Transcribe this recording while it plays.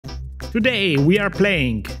Today we are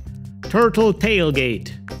playing Turtle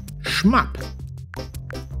Tailgate, Shmup,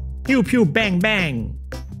 Pew Pew Bang Bang,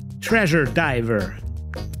 Treasure Diver,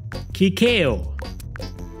 Kikëo,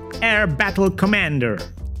 Air Battle Commander,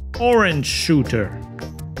 Orange Shooter,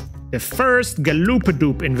 the first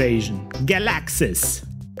Gloopadoop invasion, Galaxis,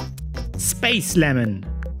 Space Lemon,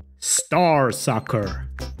 Starsucker,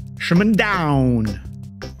 Shmdown,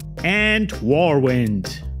 and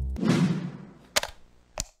Warwind.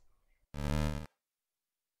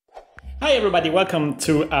 Hi everybody, welcome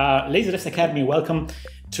to Laserdisc Academy, welcome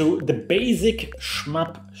to the Basic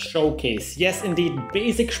Shmup Showcase. Yes indeed,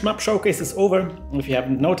 Basic Shmup Showcase is over, if you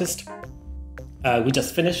haven't noticed. We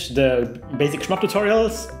just finished the Basic Shmup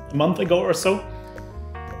tutorials a month ago or so.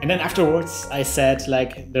 And then afterwards I said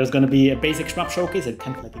like there's gonna be a Basic Shmup Showcase, it's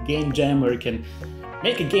kind of like a game jam where you can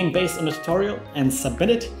make a game based on the tutorial and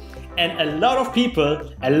submit it. And a lot of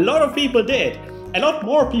people did. A lot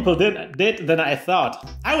more people did than I thought.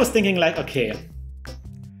 I was thinking like, okay,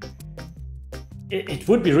 it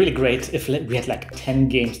would be really great if we had like 10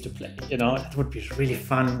 games to play, you know? That would be really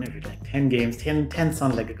fun if we had like 10 games. 10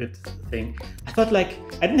 sounds like a good thing. I thought like,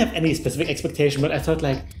 I didn't have any specific expectation, but I thought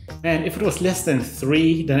like, man, if it was less than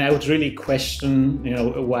 3, then I would really question, you know,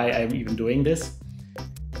 why I'm even doing this.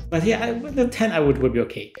 But yeah, with the 10 I would be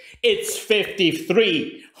okay. It's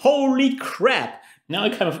 53, holy crap. Now I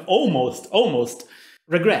kind of almost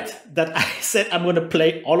regret that I said I'm going to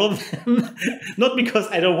play all of them. Not because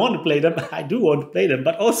I don't want to play them, I do want to play them,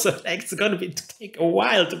 but also like, it's going to take a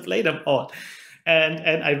while to play them all.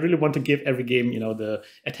 And I really want to give every game, you know, the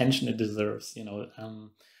attention it deserves, you know.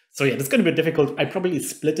 So yeah, it's going to be difficult. I probably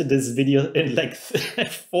split this video in like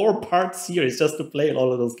 4-part series just to play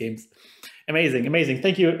all of those games. Amazing, amazing.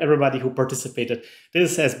 Thank you everybody who participated.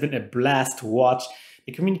 This has been a blast to watch.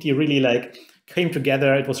 The community really like came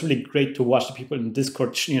together. It was really great to watch the people in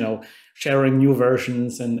Discord, you know, sharing new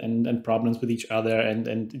versions and problems with each other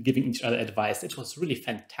and giving each other advice. It was really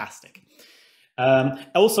fantastic.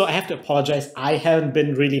 Also, I have to apologize. I haven't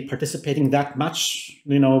been really participating that much.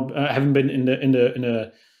 You know, I haven't been in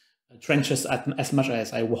the trenches as much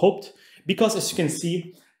as I hoped, because as you can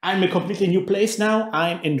see, I'm in a completely new place now.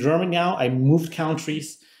 I'm in Germany now. I moved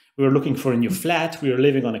countries. We were looking for a new flat. We were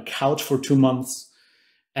living on a couch for 2 months.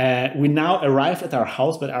 We now arrived at our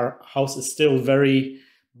house, but our house is still very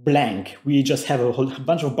blank. We just have a whole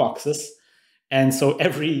bunch of boxes. And so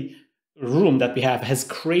every room that we have has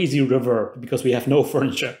crazy reverb because we have no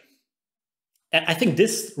furniture. And I think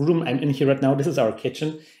this room I'm in here right now, this is our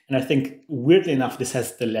kitchen. And I think weirdly enough, this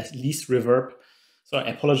has the least reverb. So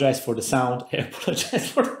I apologize for the sound. I apologize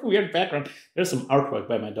for the weird background. There's some artwork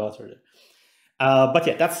by my daughter there. But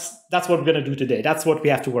yeah, that's what we're gonna do today. That's what we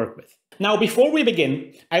have to work with. Now, before we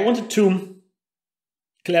begin, I wanted to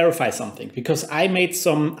clarify something because I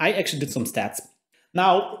actually did some stats.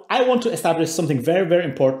 Now, I want to establish something very, very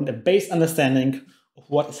important, a base understanding of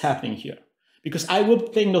what is happening here. Because I will be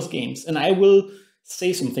playing those games and I will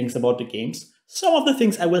say some things about the games. Some of the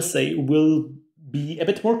things I will say will be a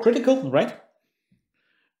bit more critical, right?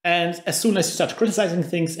 And as soon as you start criticizing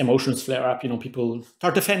things, emotions flare up, you know, people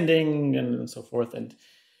start defending and so forth, and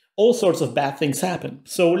all sorts of bad things happen.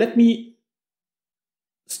 So let me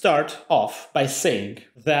start off by saying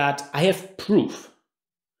that I have proof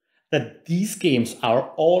that these games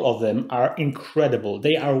all of them are incredible.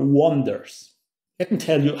 They are wonders. Let me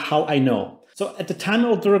tell you how I know. So at the time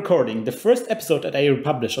of the recording, the first episode that I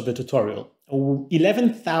published of the tutorial,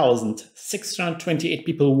 11,628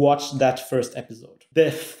 people watched that first episode. The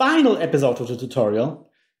final episode of the tutorial,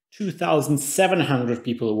 2,700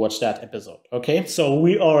 people watched that episode, okay? So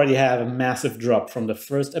we already have a massive drop from the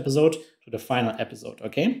first episode to the final episode,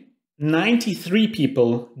 okay? 93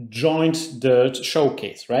 people joined the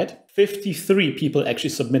showcase, right? 53 people actually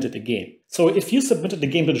submitted a game. So if you submitted the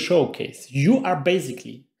game to the showcase, you are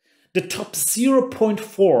basically the top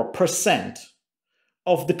 0.4%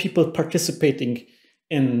 of the people participating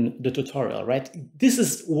in the tutorial, right? This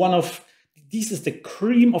is the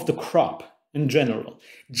cream of the crop in general.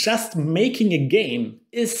 Just making a game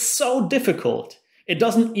is so difficult. It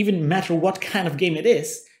doesn't even matter what kind of game it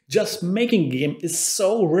is. Just making a game is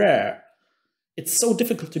so rare. It's so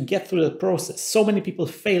difficult to get through the process. So many people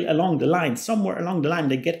fail along the line. Somewhere along the line,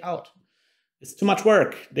 they get out. It's too much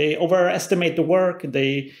work. They overestimate the work.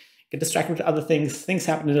 They get distracted with other things. Things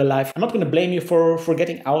happen in their life. I'm not going to blame you for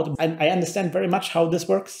getting out. I understand very much how this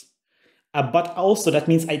works. But also that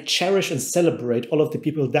means I cherish and celebrate all of the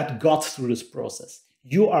people that got through this process.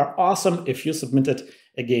 You are awesome if you submitted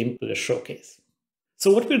a game to the showcase. So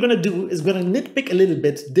what we're gonna do is we're gonna nitpick a little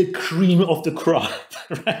bit the cream of the crop,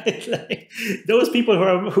 right? Like, those people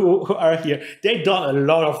who are here, they've done a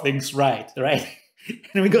lot of things right?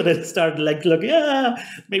 And we're gonna start like, look, yeah,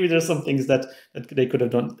 maybe there's some things that they could have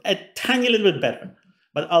done a tiny little bit better.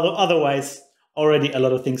 But otherwise, already a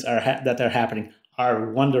lot of things that are happening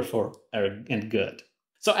are wonderful and good.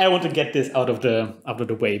 So I want to get this out of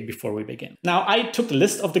the way before we begin. Now, I took the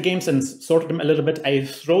list of the games and sorted them a little bit. I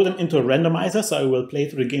throw them into a randomizer, so I will play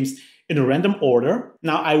through the games in a random order.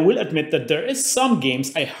 Now, I will admit that there is some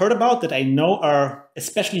games I heard about that I know are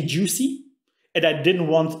especially juicy, and I didn't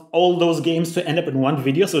want all those games to end up in one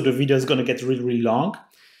video, so the video is going to get really, really long.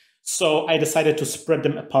 So I decided to spread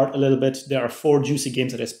them apart a little bit. There are 4 juicy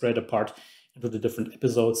games that I spread apart into the different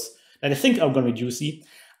episodes that I think are going to be juicy.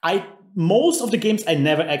 Most of the games I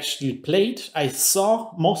never actually played. I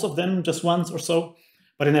saw most of them just once or so,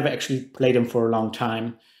 but I never actually played them for a long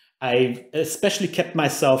time. I especially kept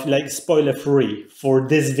myself like spoiler free for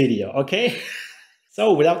this video, okay?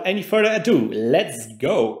 So without any further ado, let's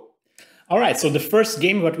go. All right, so the first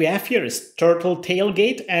game what we have here is Turtle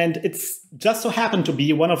Tailgate, and it's just so happened to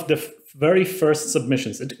be one of the very first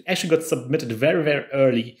submissions. It actually got submitted very, very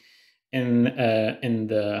early in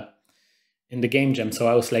the game jam, so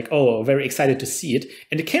I was like, oh, very excited to see it,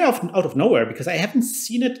 and it came out of nowhere because I haven't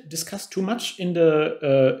seen it discussed too much in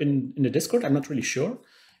the Discord. I'm not really sure.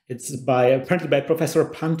 It's apparently by Professor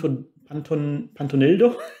Pantonildo.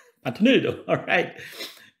 Pantonildo. All right.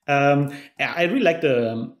 I really like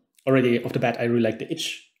already off the bat. I really like the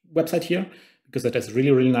itch website here because that has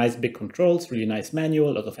really, really nice big controls, really nice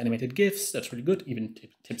manual, a lot of animated GIFs. That's really good. Even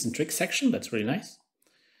tips and tricks section. That's really nice.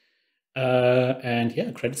 And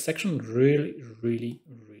yeah, credits section, really, really,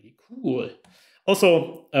 really cool.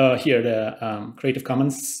 Also, here the Creative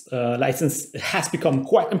Commons license has become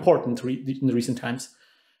quite important in the recent times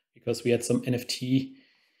because we had some NFT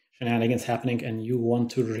shenanigans happening, and you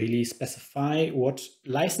want to really specify what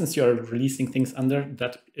license you're releasing things under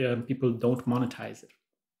that people don't monetize it.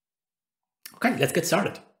 Okay, let's get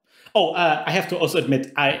started. Oh, I have to also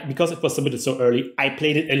admit, because it was submitted so early, I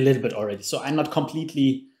played it a little bit already, so I'm not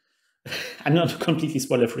completely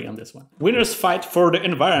spoiler-free on this one. Winners fight for the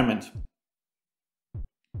environment.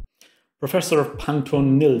 Professor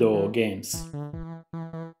Pantonildo games.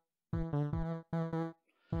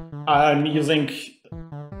 I'm using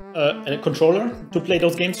a controller to play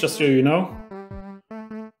those games, just so you know.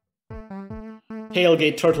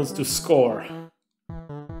 Tailgate Turtles to score.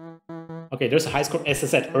 Okay, there's a high score. As I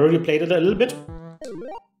said, already played it a little bit.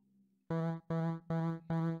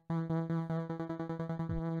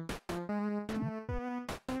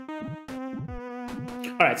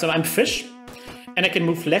 All right, so I'm fish, and I can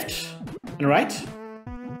move left and right.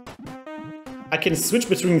 I can switch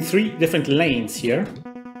between 3 different lanes here.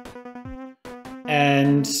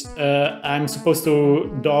 And I'm supposed to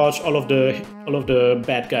dodge all of the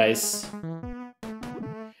bad guys.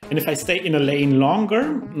 And if I stay in a lane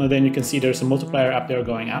longer, then you can see there's a multiplier up there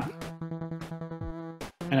going up.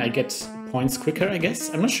 And I get points quicker, I guess.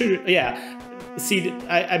 I'm not sure. Yeah, see,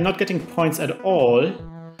 I'm not getting points at all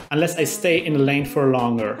unless I stay in a lane for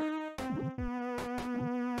longer.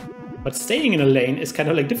 But staying in a lane is kind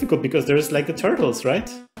of like difficult because there's like the turtles,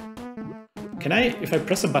 right? Can I, if I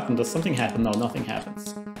press a button, does something happen? No, nothing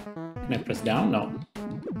happens. Can I press down? No.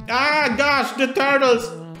 Ah, gosh, the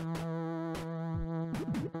turtles!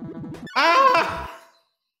 Ah!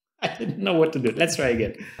 I didn't know what to do. Let's try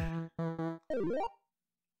again.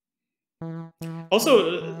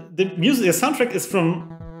 Also, the music, the soundtrack is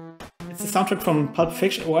from... It's the soundtrack from Pulp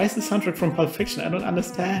Fiction. Why is the soundtrack from Pulp Fiction? I don't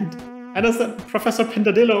understand. I don't understand. Professor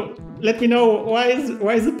Pentadillo, let me know. Why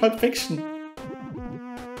is it Pulp Fiction?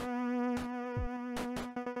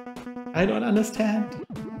 I don't understand.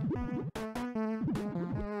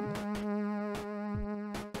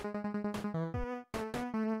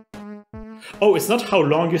 Oh, it's not how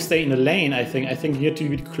long you stay in a lane, I think. I think you have to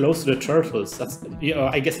be close to the turtles. That's, you know,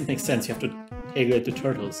 I guess it makes sense. You have to tailgate the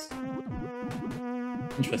turtles.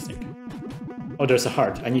 Interesting. Oh, there's a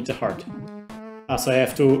heart. I need the heart. So I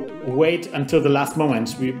have to wait until the last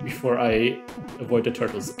moment before I avoid the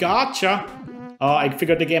turtles. Gotcha! Oh, I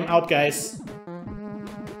figured the game out, guys.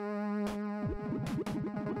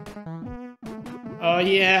 Oh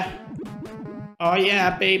yeah. Oh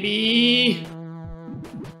yeah, baby.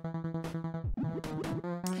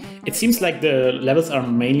 It seems like the levels are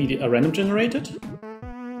mainly random generated.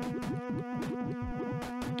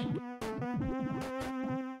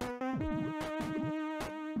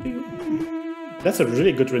 That's a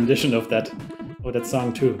really good rendition of that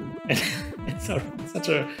song too. It's such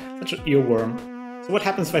an earworm. So what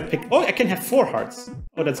happens if I pick? Oh, I can have 4 hearts.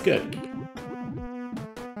 Oh, that's good.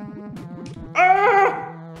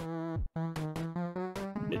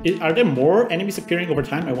 Are there more enemies appearing over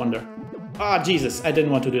time? I wonder. Ah, Jesus, I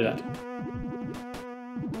didn't want to do that.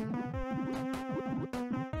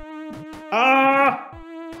 Ah!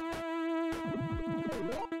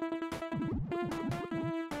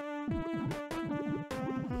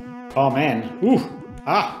 Oh man. Ooh.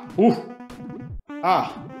 Ah. Ooh.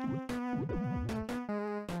 Ah.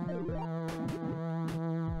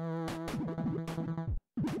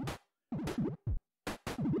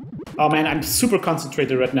 Oh man, I'm super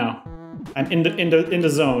concentrated right now. I'm in the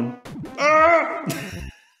zone. Ah!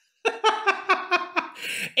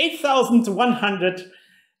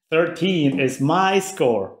 8,113 is my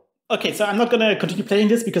score. Okay, so I'm not gonna continue playing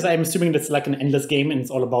this because I'm assuming that's like an endless game and it's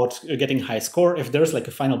all about getting high score. If there's like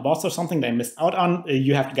a final boss or something that I missed out on,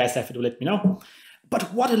 you guys have to let me know.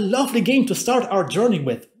 But what a lovely game to start our journey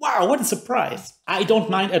with. Wow, what a surprise. I don't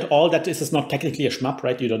mind at all that this is not technically a shmup,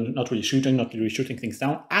 right? You're not really shooting things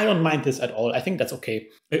down. I don't mind this at all. I think that's okay.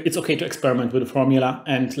 It's okay to experiment with the formula,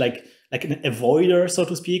 and like an avoider, so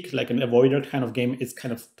to speak, like an avoider kind of game is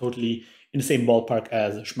kind of totally in the same ballpark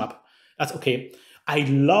as a shmup. That's okay. I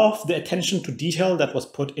love the attention to detail that was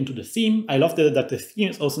put into the theme. I love that the theme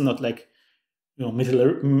is also not like, you know,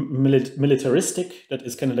 militaristic. That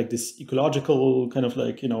is kind of like this ecological kind of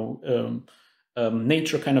like, you know,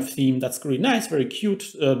 nature kind of theme. That's really nice, very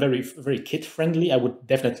cute, very, very kid friendly. I would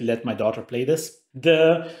definitely let my daughter play this.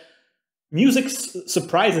 The music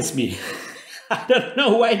surprises me. I don't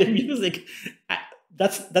know why the music.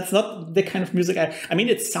 That's not the kind of music I mean,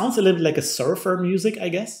 it sounds a little bit like a surfer music, I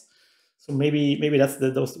guess. So maybe that's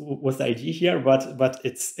was the idea here, but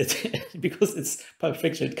it's because it's Pulp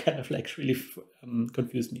Fiction, it kind of like really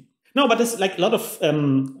confused me. No, but there's like a lot of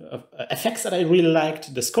effects that I really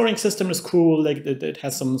liked. The scoring system is cool. Like it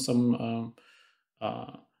has some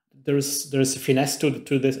there's a finesse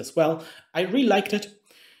to this as well. I really liked it.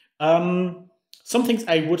 Some things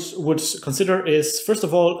I would consider is, first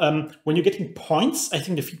of all, when you're getting points, I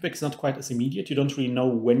think the feedback is not quite as immediate. You don't really know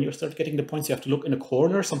when you start getting the points. You have to look in a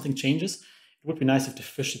corner, something changes. It would be nice if the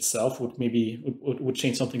fish itself would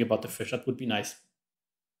change something about the fish. That would be nice.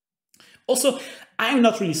 Also, I'm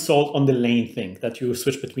not really sold on the lane thing, that you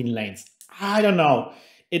switch between lanes. I don't know.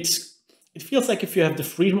 It feels like if you have the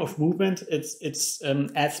freedom of movement, it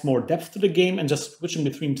adds more depth to the game, and just switching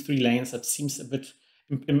between 3 lanes, that seems a bit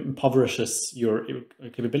impoverishes your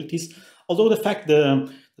capabilities. Although the fact that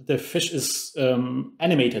the fish is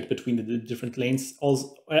animated between the different lanes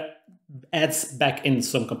also adds back in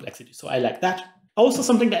some complexity. So I like that. Also,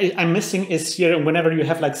 something that I'm missing is here, whenever you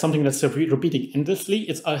have like something that's repeating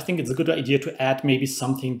endlessly, I think it's a good idea to add maybe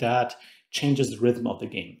something that changes the rhythm of the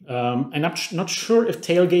game. I'm not sure if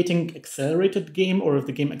tailgating accelerated the game or if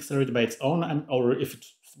the game accelerated by its own, or if it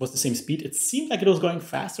was the same speed. It seemed like it was going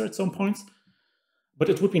faster at some points. But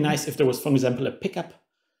it would be nice if there was, for example, a pickup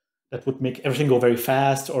that would make everything go very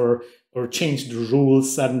fast, or change the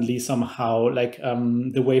rules suddenly somehow. Like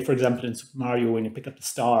the way, for example, in Super Mario, when you pick up the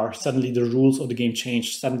star, suddenly the rules of the game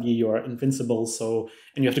change. Suddenly you are invincible,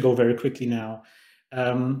 and you have to go very quickly now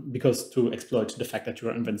because to exploit the fact that you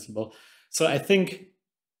are invincible. So I think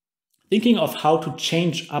thinking of how to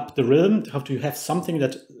change up the rhythm, how to have something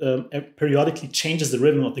that periodically changes the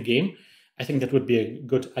rhythm of the game, I think that would be a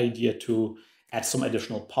good idea to add some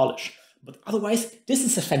additional polish. But otherwise, this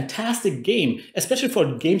is a fantastic game, especially for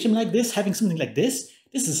a game jam like this. Having something like this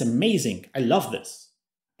is amazing. I love this.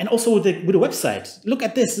 And also with the website, look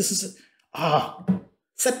at this. This is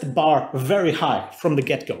set the bar very high from the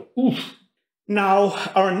get-go. Oof. Now,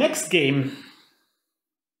 our next game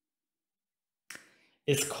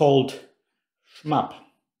is called Shmup.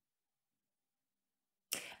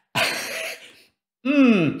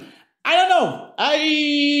 I don't know.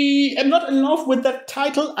 I am not in love with that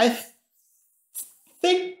title. I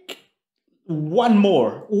think one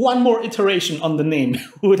more iteration on the name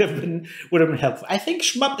would have been helpful. I think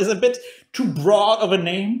Shmup is a bit too broad of a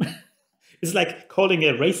name. It's like calling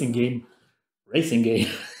a racing game.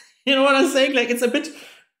 You know what I'm saying? Like it's a bit.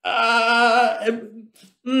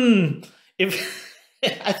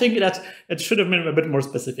 I think that it should have been a bit more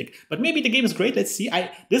specific. But maybe the game is great. Let's see.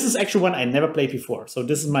 This is actually one I never played before. So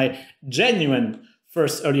this is my genuine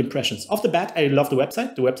first early impressions. Off the bat, I love the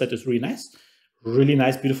website. The website is really nice. Really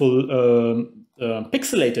nice, beautiful,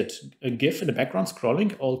 pixelated GIF in the background,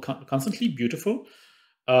 scrolling all constantly. Beautiful.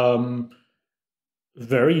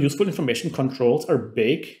 Very useful information. Controls are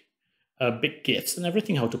big. Big GIFs and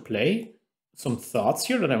everything, how to play. Some thoughts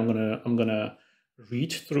here that I'm gonna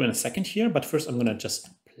read through in a second here, but first I'm gonna just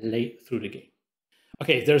play through the game.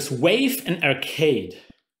 Okay, there's Wave and Arcade.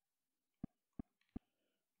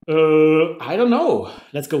 I don't know.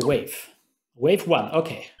 Let's go Wave. Wave 1,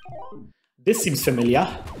 okay. This seems familiar.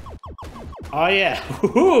 Oh yeah.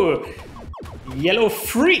 Yellow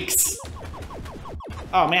freaks.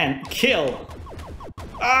 Oh man, kill.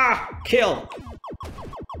 Ah, kill.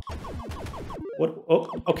 What? Oh,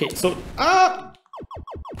 okay, so I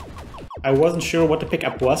wasn't sure what the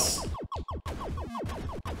pickup was.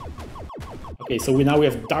 Okay, so now we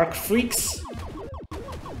have dark freaks.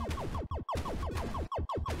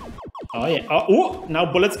 Oh yeah. Oh,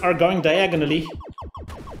 now bullets are going diagonally.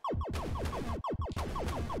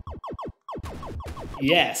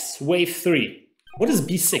 Yes, wave 3. What is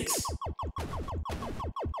B6?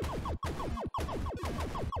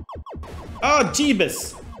 Oh,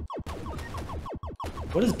 Jeebus!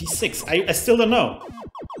 What is B6? I still don't know.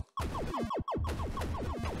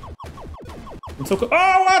 I'm so oh,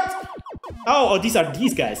 what? Oh, these are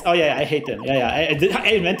these guys. Oh yeah, I hate them. Yeah, I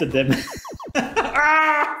invented them.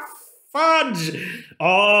 Ah, fudge!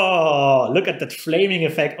 Oh, look at that flaming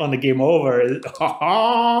effect on the game over.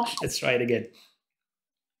 Let's try it again.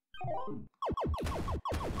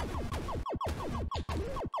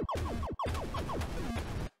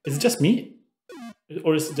 Is it just me?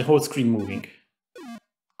 Or is the whole screen moving?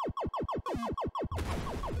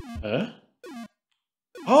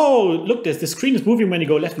 Oh, look, the screen is moving when you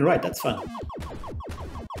go left and right. That's fun.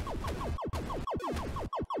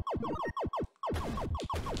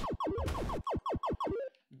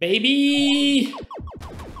 Baby!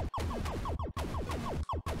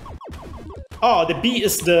 Oh, the B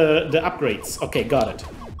is the upgrades. Okay, got it.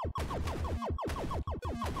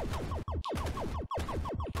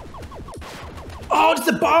 Oh, it's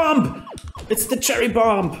the bomb! It's the cherry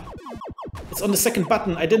bomb! It's on the second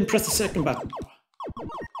button. I didn't press the second button.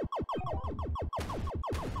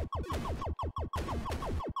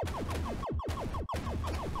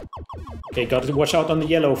 Okay, got to watch out on the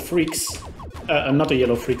yellow freaks. Not the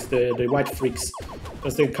yellow freaks, the white freaks.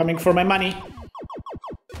 Because they're coming for my money.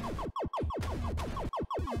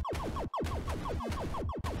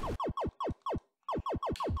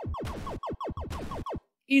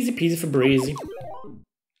 Easy peasy for breezy.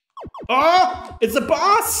 Oh! It's the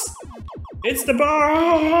boss! It's the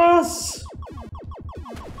boss!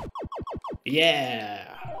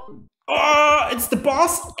 Yeah! Oh! It's the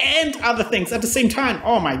boss and other things at the same time!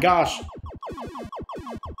 Oh my gosh!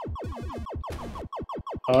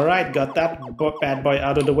 Alright, got that bad boy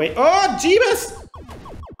out of the way. Oh, Jeebus!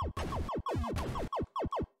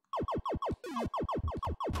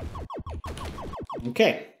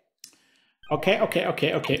 Okay.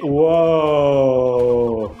 Okay.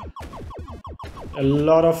 Whoa. A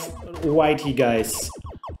lot of whitey guys.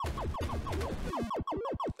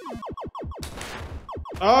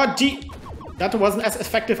 Oh, gee. That wasn't as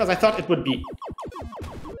effective as I thought it would be.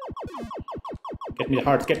 Get me the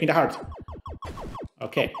heart, get me the heart.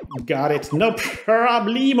 Okay, got it. No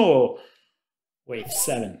problemo. Wave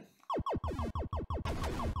 7.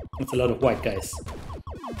 That's a lot of white guys.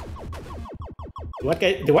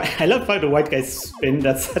 I love how the white guys spin.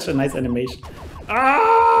 That's such a nice animation.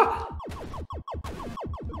 Ah!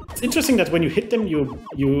 It's interesting that when you hit them,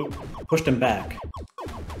 you push them back.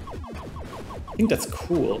 I think that's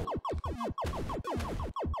cool.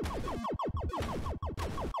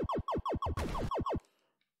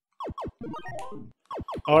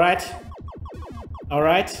 All right.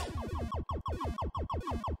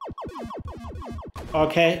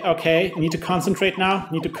 Okay. Need to concentrate now.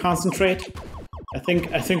 I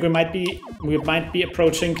think we might be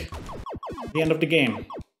approaching the end of the game.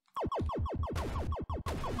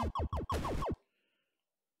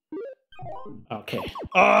 Okay.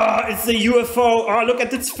 Oh, it's the UFO. Oh, look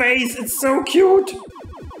at its face. It's so cute.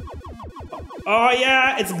 Oh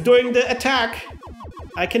yeah, it's doing the attack.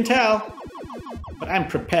 I can tell. But I'm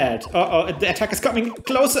prepared. Uh-oh, the attack is coming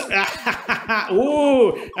closer.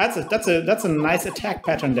 Ooh, that's a nice attack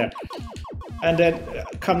pattern there. And then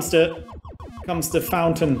comes the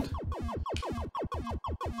fountain.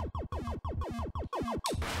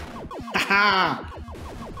 Haha!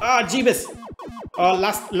 Oh, Jeebus! Oh,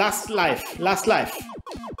 last life.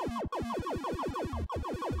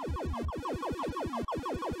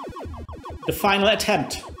 The final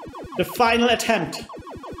attempt.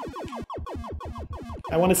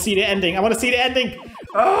 I want to see the ending.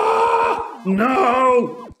 Oh,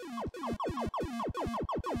 no!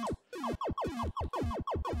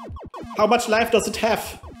 How much life does it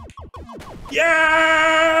have?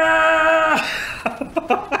 Yeah!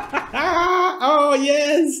 Oh,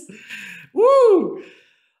 yes! Woo!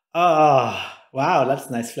 Oh, wow, that's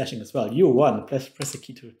nice flashing as well. You won. Press the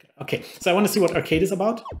key to... Okay, so I want to see what arcade is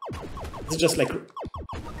about. Is it just like...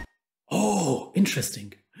 Oh,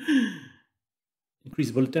 interesting.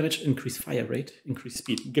 Increase bullet damage, increase fire rate, increase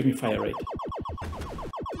speed. Give me fire rate.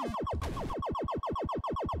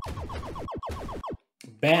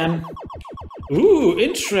 Bam. Ooh,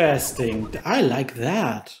 interesting. I like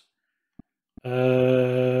that.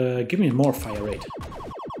 Give me more fire rate.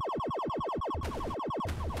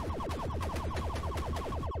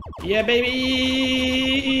 Yeah,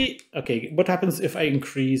 baby! Okay, what happens if I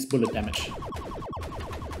increase bullet damage?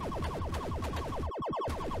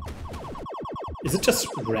 Is it just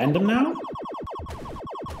random now?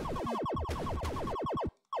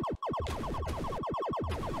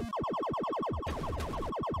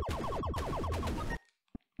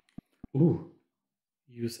 Ooh.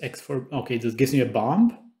 Use X for... Okay, this gives me a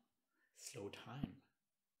bomb. Slow time.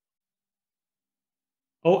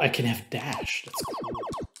 Oh, I can have dash. That's cool.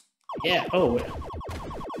 Yeah, oh.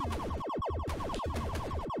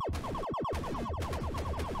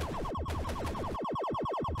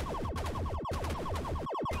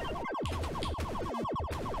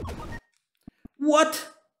 What?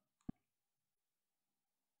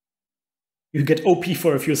 You get OP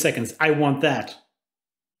for a few seconds. I want that.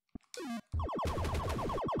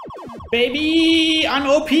 Baby, I'm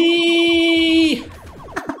OP!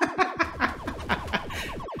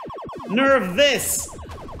 Nerve this!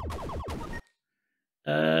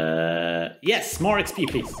 Yes, more XP,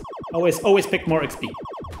 please. Always pick more XP.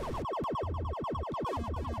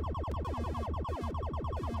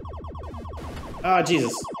 Ah,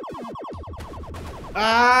 Jesus.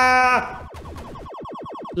 Ah!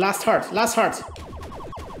 Last heart, last heart.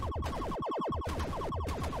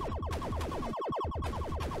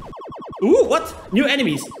 Ooh, what? New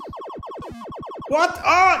enemies. What?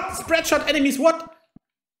 Ah, spread shot enemies, what?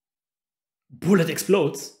 Bullet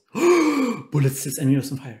explodes. Bullet sets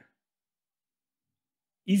enemies on fire.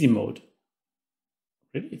 Easy mode.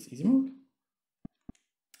 Really? It's easy mode?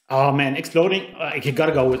 Oh man, exploding. You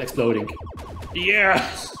gotta go with exploding.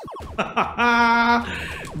 Yes!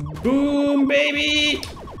 Boom, baby!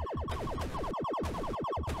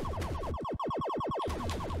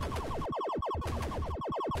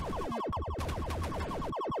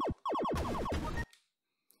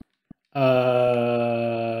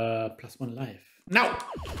 +1 life. Now!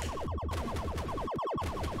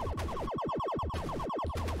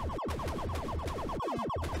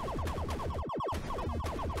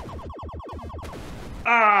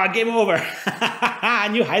 Ah, game over.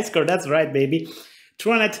 New high score, that's right, baby.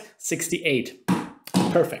 268.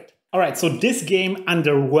 Perfect. All right, so this game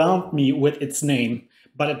underwhelmed me with its name,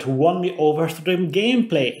 but it won me over through the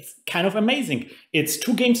gameplay. It's kind of amazing. It's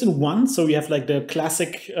 2 games in one, so you have like the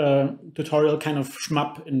classic tutorial kind of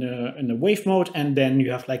shmup in the wave mode, and then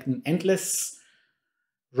you have like an endless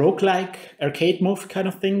roguelike arcade mode kind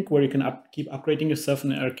of thing where you can keep upgrading yourself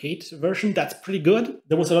in an arcade version. That's pretty good.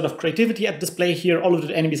 There was a lot of creativity at display here. All of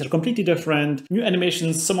the enemies are completely different. New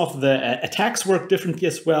animations, some of the attacks work differently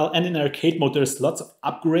as well. And in arcade mode, there's lots of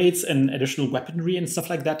upgrades and additional weaponry and stuff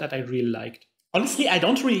like that that I really liked. Honestly, I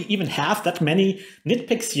don't really even have that many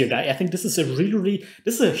nitpicks here. I think this is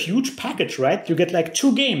this is a huge package, right? You get like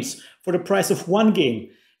 2 games for the price of 1 game,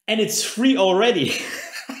 and it's free already.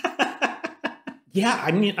 Yeah,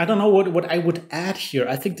 I mean, I don't know what I would add here.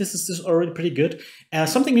 I think this is already pretty good.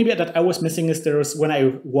 Something maybe that I was missing is when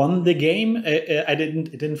I won the game, it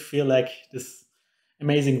didn't feel like this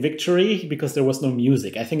amazing victory because there was no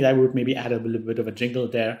music. I think I would maybe add a little bit of a jingle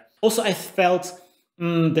there. Also, I felt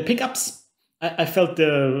the pickups. I felt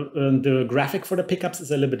the graphic for the pickups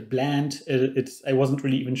is a little bit bland. I wasn't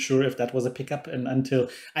really even sure if that was a pickup, and until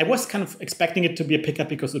I was kind of expecting it to be a pickup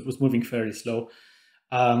because it was moving very slow.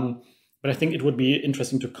 But I think it would be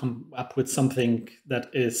interesting to come up with something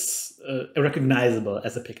that is recognizable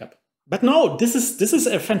as a pickup. But no, this is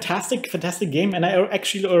a fantastic game, and I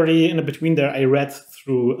actually already in the between there I read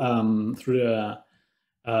through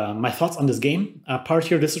my thoughts on this game. Part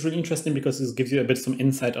here, this is really interesting because this gives you a bit some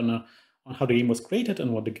insight on how the game was created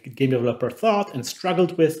and what the game developer thought and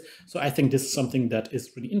struggled with. So I think this is something that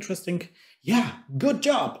is really interesting. Yeah, good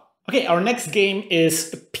job. Okay, our next game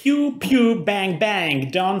is Pew Pew Bang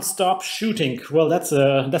Bang, Don't Stop Shooting. Well, that's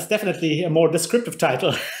definitely a more descriptive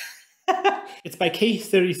title. It's by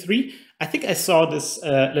K33. I think I saw this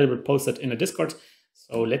a little bit posted in a Discord.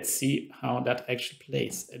 So let's see how that actually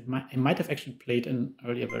plays. It might have actually played an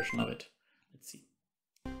earlier version of it. Let's see.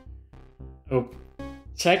 Oh,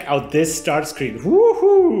 check out this start screen.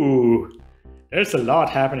 Woohoo! There's a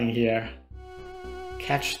lot happening here.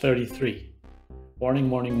 Catch 33.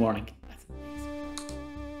 Warning, warning, warning. That's amazing.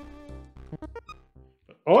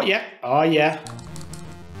 Oh yeah, oh yeah.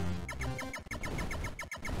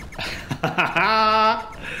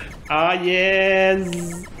 Ah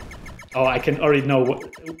yes. Oh, I can already know what.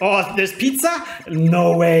 Oh, there's pizza?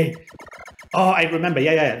 No way. Oh, I remember.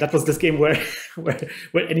 Yeah. That was this game where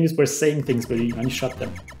where enemies were saying things when you shot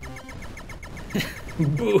them.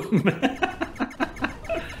 Boom.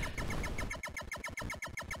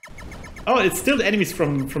 Oh, it's still the enemies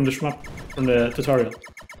from the shmup, from the tutorial.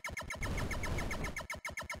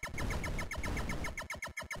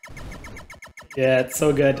 Yeah, it's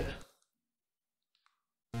so good.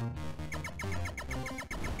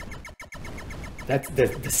 That's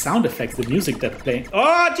the sound effects, the music that's playing.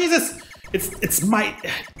 Oh Jesus! It's my.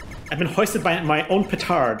 I've been hoisted by my own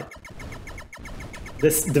petard.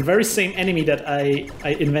 The very same enemy that I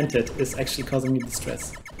invented is actually causing me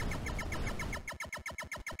distress.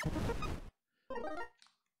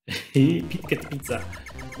 Get the pizza.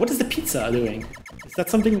 What is the pizza doing? Is that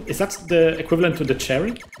something? Is that the equivalent to the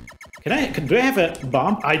cherry? Do I have a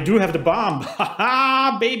bomb? I do have the bomb.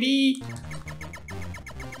 Haha, baby!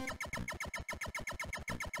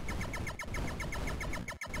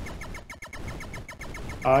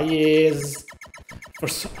 Oh yes.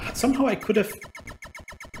 Somehow I could have.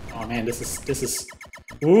 Oh man, this is.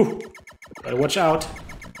 Ooh, gotta watch out.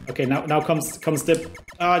 Okay, now comes the.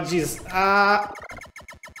 Oh Jesus. Ah.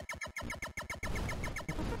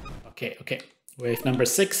 Okay. Wave number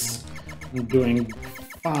 6. I'm doing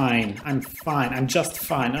fine. I'm fine. I'm just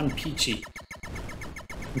fine. I'm peachy.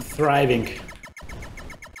 I'm thriving.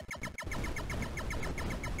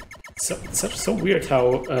 So weird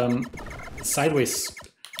how sideways.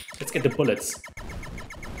 Let's get the bullets.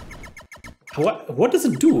 What does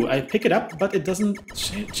it do? I pick it up, but it doesn't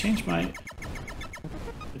change my.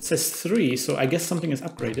 It says 3, so I guess something is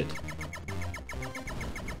upgraded.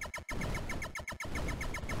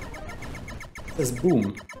 It says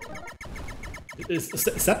boom. Is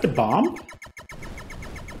that the bomb?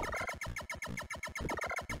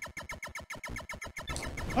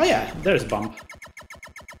 Oh yeah, there's bomb.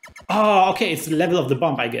 Oh, okay, it's the level of the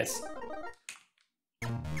bomb, I guess.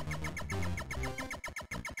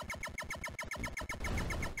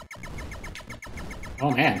 Oh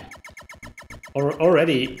man,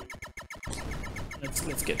 already.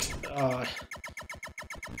 Let's get.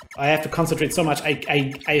 I have to concentrate so much.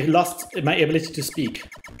 I lost my ability to speak.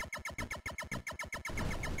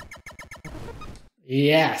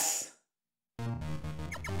 Yes.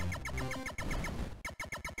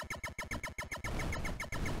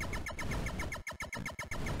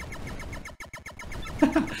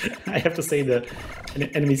 I have to say the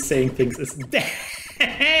enemy saying things is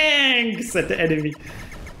dang, said the enemy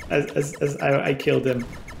as I killed him.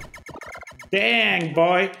 Dang,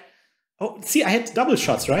 boy. Oh, see, I had double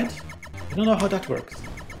shots, right? I don't know how that works.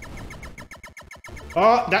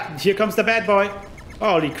 Oh, here comes the bad boy.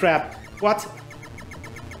 Holy crap. What?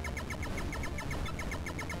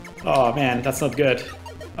 Oh man, that's not good.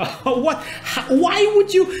 Oh, what? Why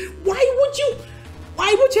would you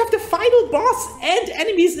have the final boss and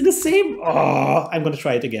enemies in the same? Oh, I'm gonna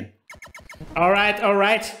try it again. All right.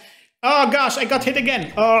 Oh gosh, I got hit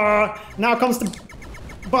again. Oh, now comes the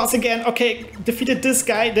boss again. Okay, defeated this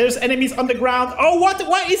guy. There's enemies on the ground. Oh, what?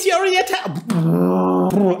 Why is he already attacked?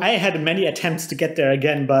 I had many attempts to get there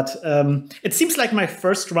again, but it seems like my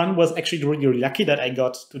first run was actually really lucky that I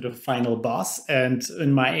got to the final boss. And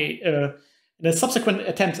in the subsequent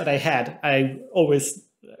attempts that I had, I always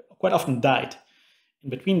quite often died. In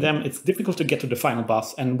between them, it's difficult to get to the final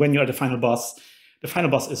boss. And when you're at the final boss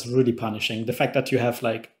is really punishing. The fact that you have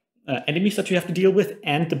like enemies that you have to deal with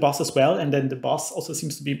and the boss as well. And then the boss also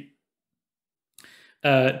seems to be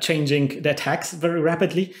changing the attacks very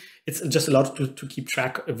rapidly. It's just a lot to keep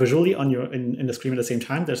track visually on in the screen at the same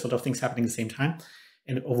time. There's a lot of things happening at the same time,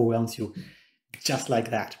 and it overwhelms you just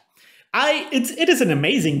like that. It is an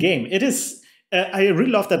amazing game. It is. I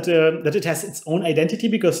really love that it has its own identity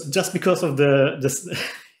because of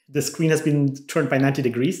the screen has been turned by 90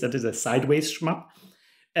 degrees. That is a sideways shmup.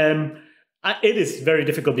 It is very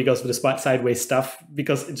difficult because of the sideways stuff,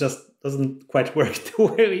 because it just doesn't quite work the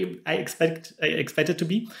way I expect it to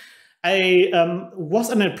be. I was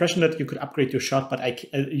under the impression that you could upgrade your shot, but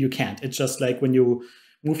you can't. It's just like when you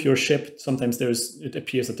move your ship, sometimes it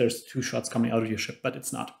appears that there's 2 shots coming out of your ship, but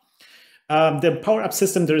it's not. The power-up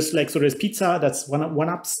system, there's pizza, that's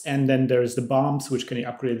one-ups, and then there's the bombs, which can be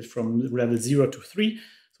upgraded from level 0 to 3.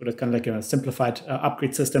 So that's kind of like a simplified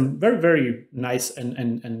upgrade system. Very, very nice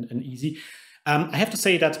and easy. I have to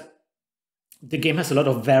say that the game has a lot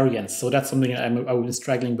of variance, so that's something I was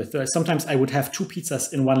struggling with. Sometimes I would have 2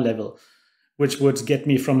 pizzas in one level, which would get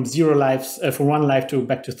me from 0 lives, from 1 life to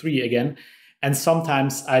back to 3 again. And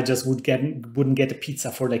sometimes I just wouldn't get a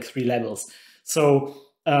pizza for like 3 levels. So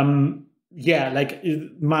yeah, like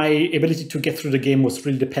my ability to get through the game was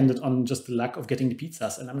really dependent on just the luck of getting the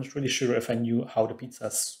pizzas, and I'm not really sure if I knew how the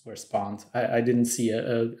pizzas were spawned. I didn't see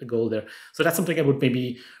a goal there, so that's something I would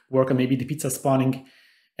maybe work on. Maybe the pizza spawning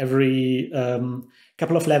every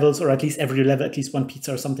couple of levels, or at least every level, at least one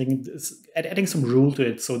pizza or something. Adding some rule to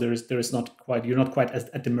it, so there is not quite, you're not quite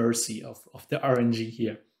at the mercy of the RNG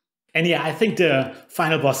here. And yeah, I think the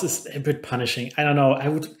final boss is a bit punishing. I don't know.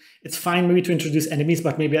 It's fine maybe to introduce enemies,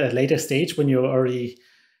 but maybe at a later stage when you're already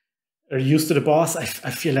are used to the boss, I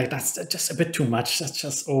feel like that's just a bit too much. That's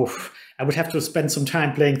just, I would have to spend some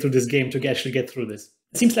time playing through this game to actually get through this.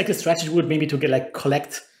 It seems like the strategy would maybe to get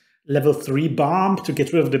collect level 3 bomb to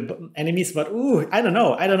get rid of the enemies, but I don't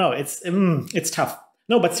know. It's tough.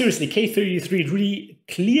 No, but seriously, K33 really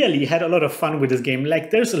clearly had a lot of fun with this game.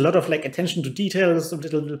 Like, there's a lot of attention to detail, some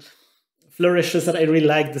little flourishes that I really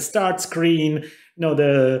like. The start screen,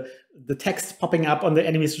 the text popping up on the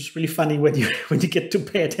enemies was really funny when you get to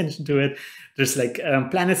pay attention to it. There's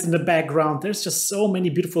planets in the background. There's just so many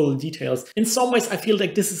beautiful details. In some ways, I feel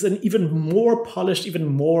like this is an even more polished, even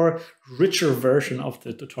more richer version of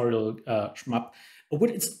the tutorial shmup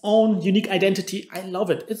with its own unique identity. I love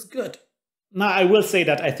it. It's good. Now, I will say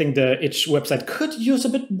that I think the itch website could use a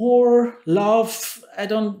bit more love.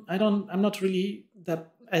 I'm not really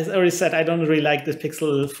that, as I already said, I don't really like this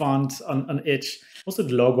pixel font on itch. Also,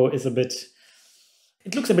 the logo is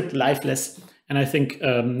it looks a bit lifeless. And I think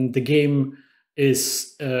the game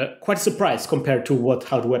is quite a surprise compared to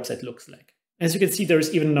how the website looks like. As you can see,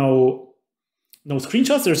 there's even no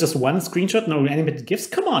screenshots. There's just one screenshot, no animated GIFs.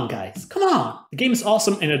 Come on, guys, come on. The game is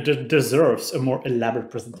awesome and it deserves a more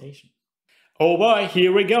elaborate presentation. Oh boy,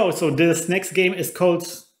 here we go. So this next game is called...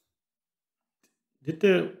 Did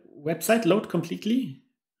the website load completely?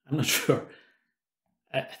 I'm not sure.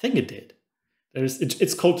 I think it did.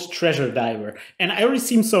 It's called Treasure Diver. And I already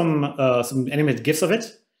seen some animated GIFs of it.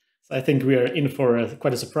 So I think we are in for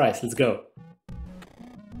quite a surprise. Let's go.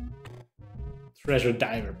 Treasure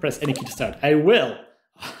Diver. Press any key to start. I will.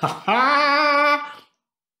 Ha ha!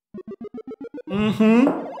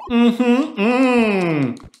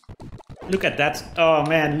 Look at that. Oh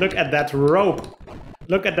man, look at that rope.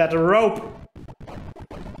 Look at that rope.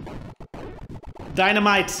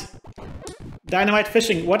 Dynamite. Dynamite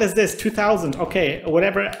fishing. What is this? 2,000. Okay,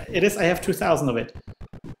 whatever it is, I have 2,000 of it.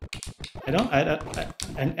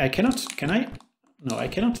 I cannot. Can I? No, I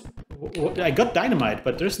cannot. I got dynamite,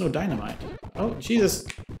 but there's no dynamite. Oh, Jesus.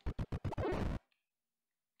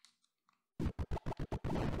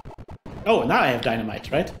 Oh, now I have dynamite,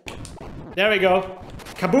 right? There we go.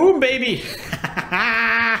 Kaboom, baby!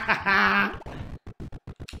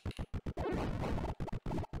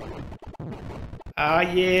 Oh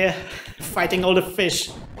yeah, fighting all the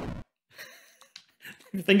fish.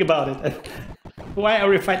 Think about it. Why are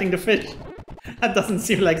we fighting the fish? That doesn't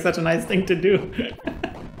seem like such a nice thing to do.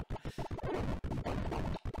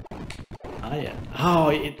 Oh yeah.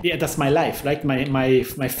 Oh yeah, that's my life, right? My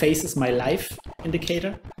face is my life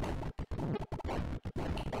indicator.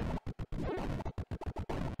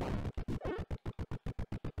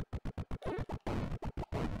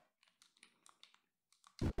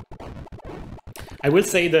 I will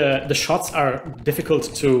say the shots are difficult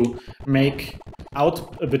to make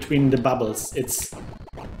out between the bubbles. It's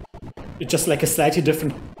just like a slightly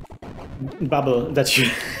different bubble that you...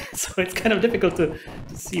 So it's kind of difficult to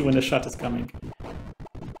see when the shot is coming.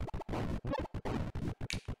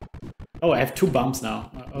 Oh, I have 2 bumps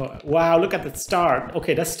now. Oh, wow, look at that star.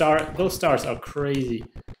 Okay, those stars are crazy.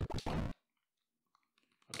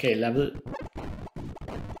 Okay, level.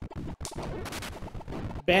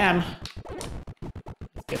 Bam!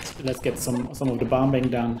 Let's get some of the bombing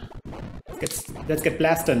done. Let's get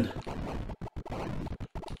blasting.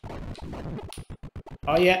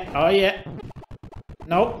 Oh yeah, oh yeah.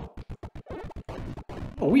 No.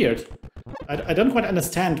 Oh, weird. I don't quite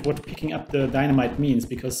understand what picking up the dynamite means,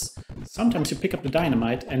 because sometimes you pick up the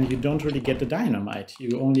dynamite and you don't really get the dynamite.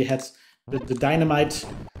 You only had the dynamite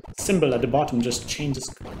symbol at the bottom just changes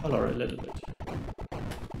color a little bit.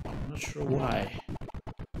 I'm not sure why.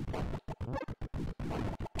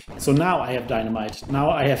 So now I have dynamite.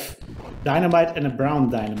 Now I have dynamite and a brown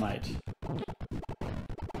dynamite.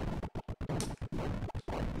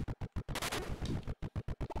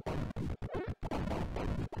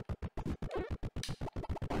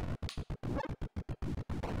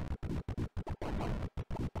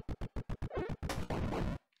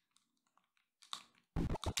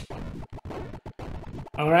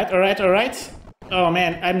 All right. Oh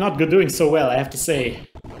man, I'm not doing so well, I have to say.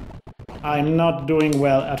 I'm not doing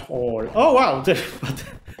well at all. Oh wow, but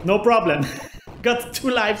no problem. got 2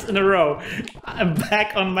 lives in a row. I'm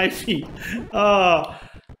back on my feet. Oh.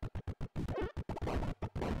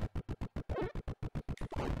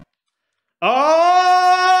 Oh,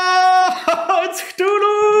 it's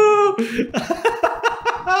Cthulhu!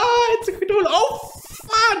 It's Cthulhu! Oh,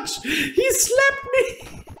 fudge! He slapped me!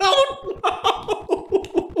 Oh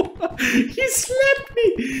no! He slapped me!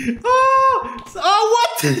 Oh,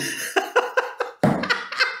 what?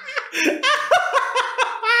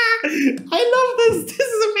 I love this! This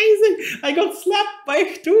is amazing! I got slapped by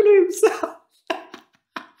Cthulhu himself!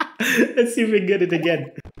 Let's see if we can get it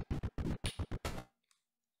again.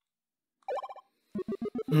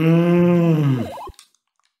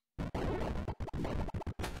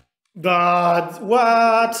 God,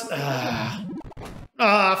 what?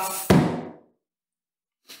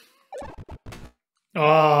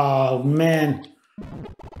 Oh, man.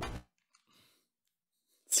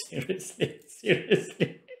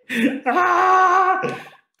 Seriously.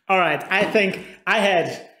 All right, I think I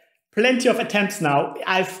had plenty of attempts now.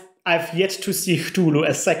 I've yet to see Cthulhu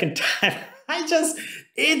a second time.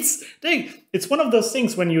 It's one of those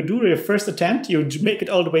things when you do your first attempt, you make it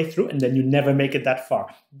all the way through, and then you never make it that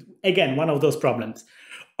far. Again, one of those problems.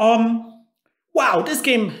 Wow, this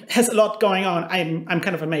game has a lot going on. I'm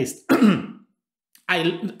kind of amazed.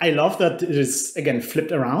 I love that it is, again,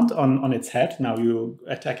 flipped around on its head. Now you're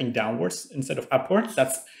attacking downwards instead of upwards.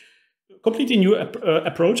 That's a completely new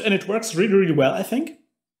approach, and it works really, really well, I think.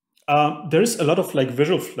 There's a lot of like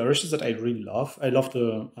visual flourishes that I really love. I love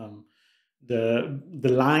the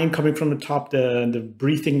line coming from the top, the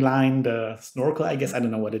breathing line, the snorkel, I guess. I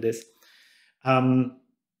don't know what it is.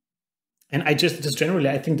 And I just generally,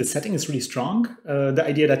 I think the setting is really strong. The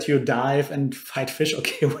idea that you dive and fight fish,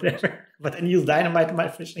 okay, whatever. But then use dynamite and my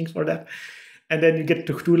fishing for that. And then you get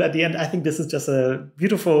to Cthulhu at the end. I think this is just a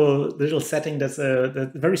beautiful visual setting. That's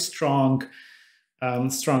a very strong,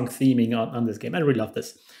 strong theming on this game. I really love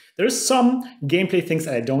this. There's some gameplay things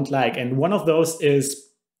that I don't like. And one of those is,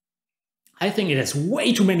 I think it has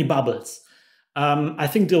way too many bubbles. I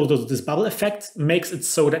think this bubble effect makes it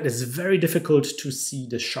so that it's very difficult to see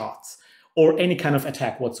the shots or any kind of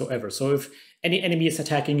attack whatsoever. So if any enemy is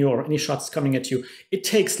attacking you or any shots coming at you, it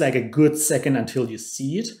takes like a good second until you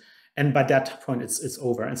see it. And by that point, it's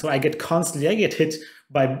over. And so I get hit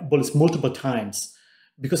by bullets multiple times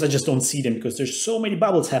because I just don't see them because there's so many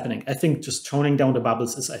bubbles happening. I think just toning down the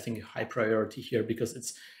bubbles is, I think, a high priority here because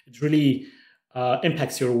it really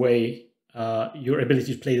impacts your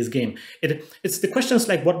ability to play this game. It's the question is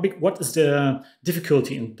like, what is the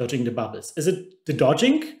difficulty in dodging the bubbles? Is it the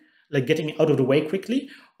dodging, like getting out of the way quickly,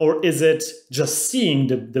 or is it just seeing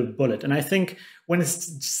the bullet? And I think when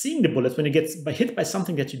it's seeing the bullet, when it gets hit by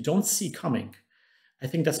something that you don't see coming, I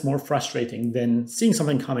think that's more frustrating than seeing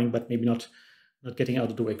something coming, but maybe not getting out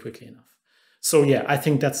of the way quickly enough. So yeah, I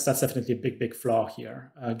think that's definitely a big flaw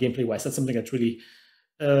here, gameplay-wise. That's something that really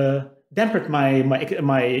dampened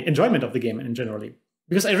my enjoyment of the game in generally.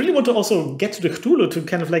 Because I really want to also get to the Cthulhu to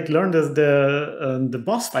kind of like learn the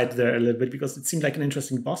boss fight there a little bit, because it seemed like an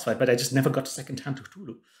interesting boss fight, but I just never got a second time to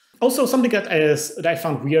Cthulhu. Also, something that I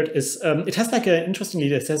found weird is it has like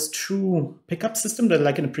interestingly, it has 2 pickup system that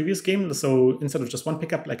like in the previous game. So instead of just 1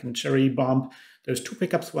 pickup, like in Cherry Bomb, there's 2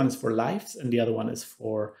 pickups. One is for lives and the other one is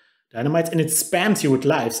for dynamites, and it spams you with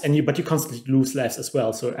lives, but you constantly lose lives as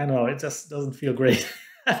well. So I don't know, it just doesn't feel great.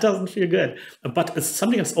 It doesn't feel good. But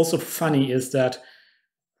something that's also funny is that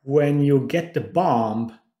when you get the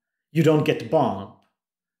bomb, you don't get the bomb.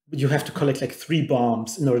 You have to collect like 3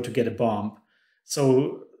 bombs in order to get a bomb.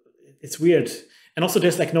 So it's weird. And also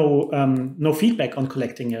there's like no feedback on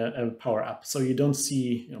collecting a power up. So you don't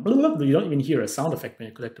see, you don't even hear a sound effect when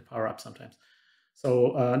you collect a power up sometimes.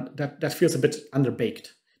 So that feels a bit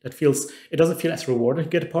underbaked. It doesn't feel as rewarding to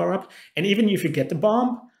get a power up. And even if you get the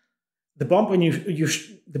bomb when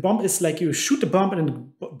the bomb is like you shoot the bomb and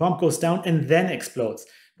the bomb goes down and then explodes.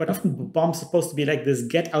 But often the bomb's supposed to be like this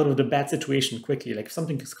get out of the bad situation quickly. Like if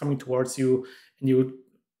something is coming towards you and you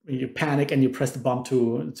panic and you press the bomb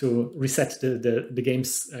to reset the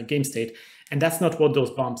game state. And that's not what those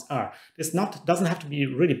bombs are. Doesn't have to be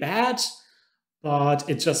really bad, but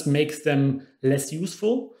it just makes them less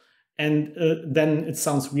useful. And then it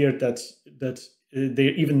sounds weird that they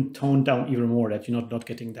even toned down even more, that you're not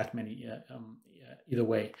getting that many either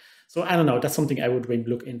way. So I don't know, that's something I would maybe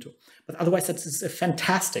look into. But otherwise, that's a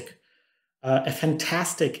fantastic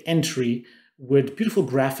entry with beautiful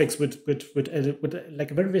graphics, with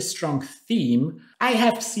like a very, very strong theme. I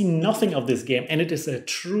have seen nothing of this game, and it is a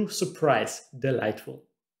true surprise. Delightful.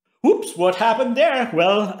 Oops, what happened there?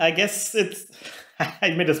 Well, I guess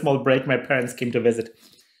I made a small break. My parents came to visit.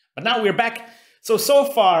 But now we're back. So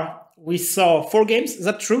far, we saw 4 games. Is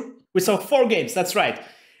that true? We saw 4 games. That's right.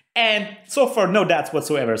 And so far, no dads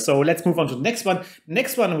whatsoever. So let's move on to the next one.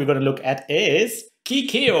 Next one we're going to look at is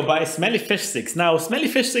Kikëo by Smelly Fish 6. Now, Smelly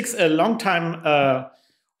Fish 6, a long-time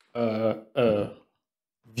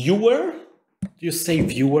viewer. Do you say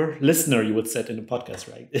viewer? Listener, you would say in the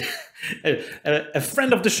podcast, right? a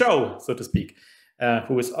friend of the show, so to speak,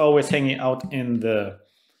 who is always hanging out in the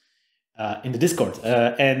Discord.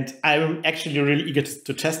 And I'm actually really eager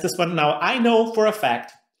to test this one. Now, I know for a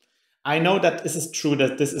fact, I know that this is true,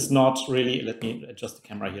 that this is not really, let me adjust the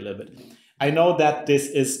camera here a little bit. I know that this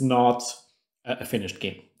is not a finished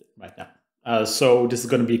game right now. So this is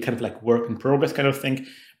going to be kind of like work in progress kind of thing,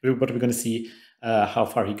 but we're going to see how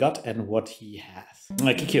far he got and what he has.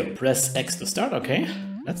 Kikëo, press X to start, okay.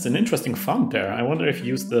 That's an interesting font there. I wonder if you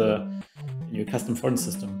use the new custom font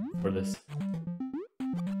system for this.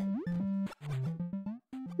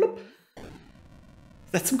 Bloop.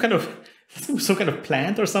 Is that some kind of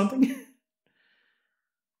plant or something?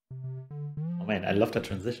 Oh man, I love that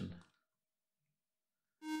transition.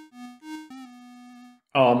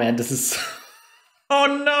 Oh man, this is... Oh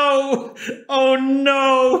no! Oh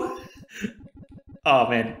no! Oh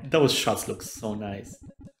man, those shots look so nice.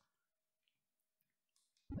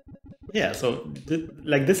 Yeah, so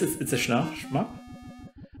like this is, it's a shmup.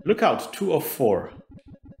 Look out, 2 of 4.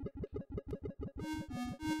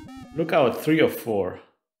 Look out, 3 of 4.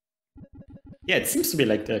 Yeah, it seems to be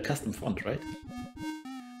like the custom font, right?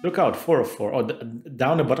 Look out, 4 of 4. Oh,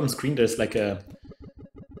 down the bottom screen there's like a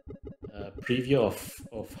preview of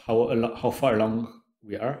how far along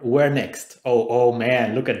we are. Where next? Oh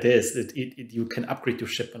man, look at this. You can upgrade your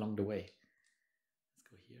ship along the way. Let's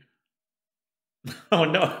go here. Oh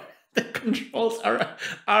no, the controls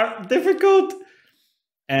are difficult.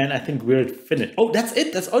 And I think we're finished. Oh, that's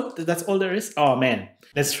it. That's all there is. Oh man,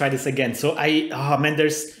 let's try this again. So oh man,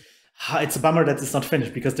 it's a bummer that it's not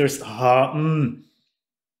finished because there's I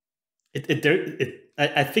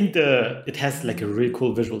think it has like a really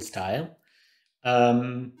cool visual style.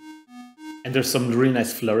 And there's some really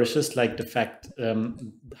nice flourishes, like the fact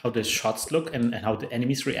how the shots look and how the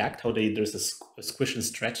enemies react, how there's a squish and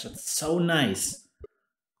stretch. That's so nice.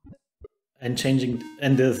 And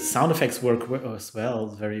the sound effects work as well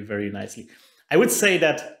very, very nicely. I would say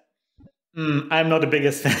that I'm not the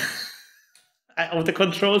biggest fan of the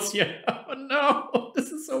controls here. Oh no, this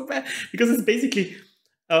is so bad. Because it's basically,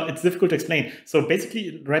 it's difficult to explain. So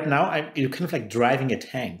basically right now, you're kind of like driving a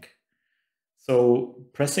tank. So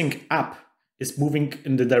pressing up is moving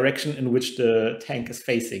in the direction in which the tank is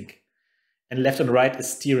facing. And left and right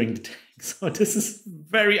is steering the tank. So this is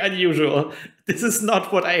very unusual. This is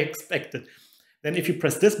not what I expected. Then if you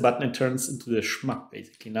press this button, it turns into the shmup,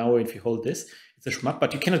 basically. Now if you hold this, it's a shmup,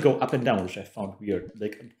 but you cannot go up and down, which I found weird.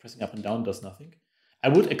 Like pressing up and down does nothing. I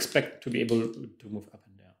would expect to be able to move up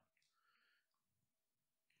and down.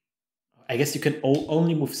 I guess you can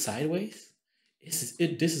only move sideways. This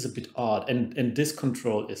is a bit odd, and this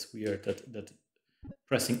control is weird. That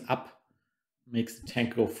pressing up makes the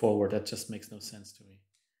tank go forward. That just makes no sense to me.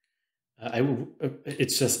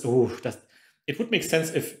 It's just it would make sense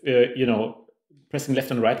if you know, pressing left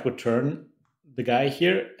and right would turn the guy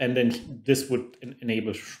here, and then this would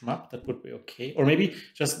enable shmup. That would be okay, or maybe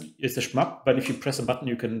just it's a shmup. But if you press a button,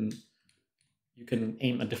 you can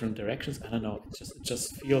aim at different directions. I don't know. It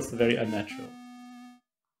just feels very unnatural.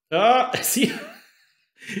 See,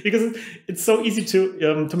 because it's so easy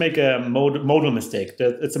to make a modal mistake.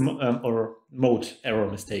 It's or mode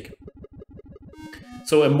error mistake.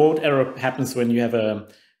 So a mode error happens when you have a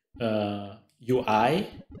UI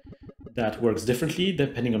that works differently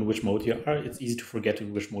depending on which mode you are. It's easy to forget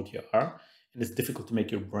in which mode you are, and it's difficult to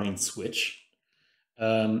make your brain switch.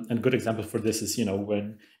 And a good example for this is, you know,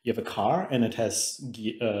 when you have a car and it has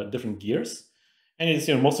different gears. And it's,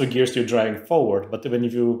 you know, most of the gears you're driving forward, but when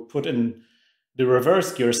you put in the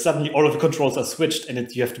reverse gear, suddenly all of the controls are switched, and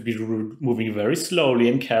you have to be moving very slowly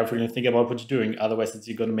and carefully and think about what you're doing. Otherwise,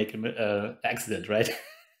 you're going to make an accident, right?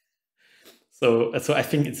 So I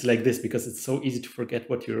think it's like this because it's so easy to forget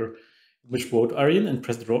which mode are you in and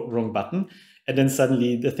press the wrong button, and then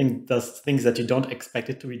suddenly the thing does things that you don't expect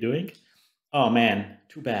it to be doing. Oh man,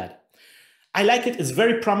 too bad. I like it. It's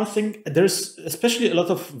very promising. There's especially a lot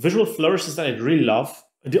of visual flourishes that I really love.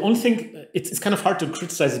 The only thing, it's kind of hard to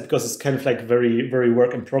criticize it because it's kind of like very, very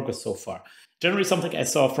work in progress so far. Generally something I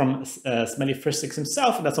saw from Smelly Fish 6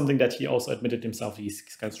 himself, and that's something that he also admitted himself he's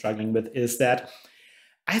kind of struggling with, is that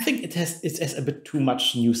I think it has a bit too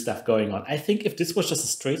much new stuff going on. I think if this was just a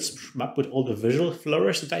straight shmup with all the visual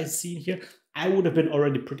flourish that I've seen here, I would have been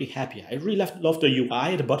already pretty happy. I really love the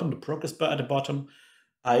UI at the bottom, the progress bar at the bottom.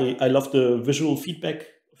 I love the visual feedback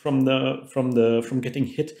from getting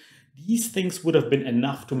hit. These things would have been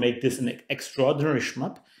enough to make this an extraordinary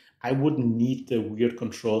shmup. I wouldn't need the weird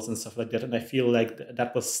controls and stuff like that. And I feel like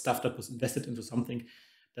that was stuff that was invested into something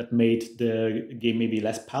that made the game maybe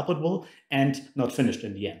less palpable and not finished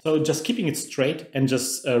in the end. So just keeping it straight and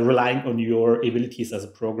just relying on your abilities as a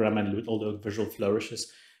programmer and with all the visual flourishes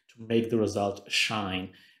to make the result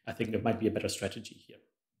shine. I think there might be a better strategy here.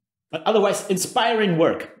 But otherwise, inspiring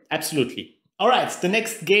work. Absolutely. All right, the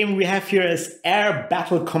next game we have here is Air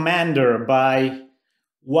Battle Commander by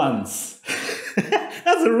Once.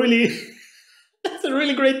 That's a really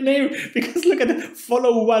great name, because look at it.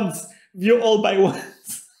 Follow once, view all by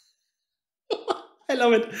once. I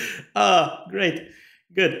love it. Great.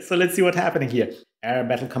 Good. So let's see what's happening here. Air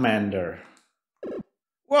Battle Commander.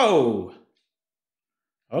 Whoa.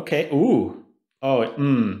 Okay. Ooh. Oh,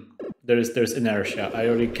 there's inertia. I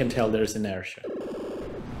already can tell there's inertia.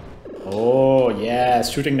 Oh, yeah.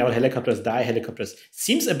 Shooting down helicopters, die helicopters.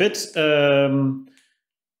 Seems a bit,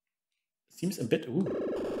 ooh.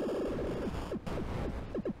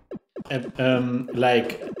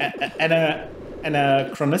 Like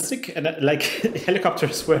anachronistic, like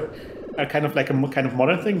helicopters are kind of like a kind of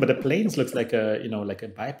modern thing, but the planes looks like a, like a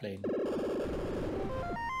biplane.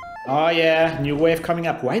 Oh yeah, new wave coming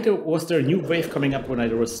up. Why was there a new wave coming up when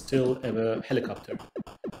there was still a helicopter?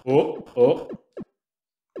 Oh.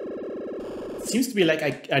 It seems to be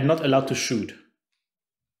like I'm not allowed to shoot.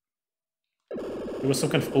 There was some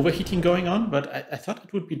kind of overheating going on, but I thought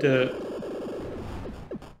it would be the...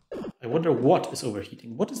 I wonder what is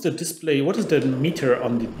overheating. What is the display? What is the meter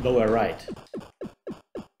on the lower right?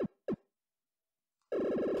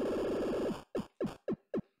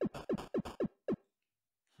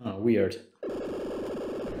 Oh, weird.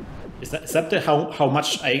 Is that how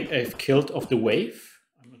much I've killed of the wave?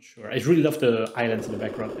 I'm not sure. I really love the islands in the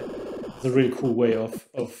background. It's a really cool way of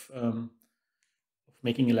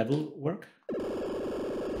making a level work.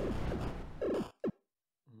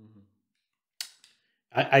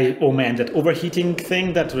 Oh man, that overheating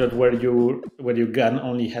thing where your gun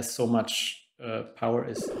only has so much power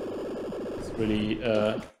is really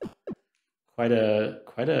quite a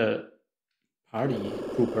party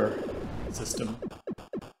pooper system.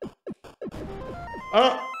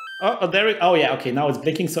 Oh, there it. Oh yeah, okay. Now it's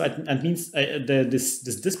blinking, so it means this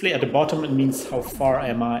display at the bottom. It means how far I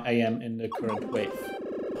am in the current wave.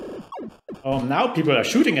 Oh, now people are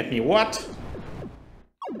shooting at me. What?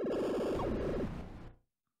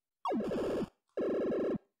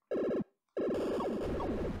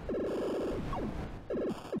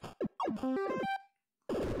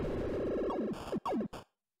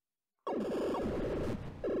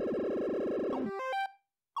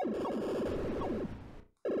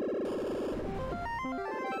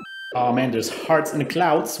 Oh man, there's hearts in the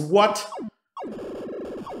clouds. What?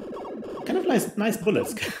 Kind of nice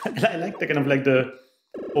bullets. I like the kind of like the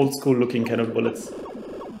old school looking kind of bullets.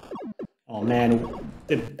 Oh man,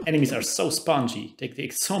 the enemies are so spongy. They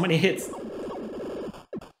take so many hits.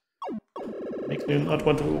 Makes me not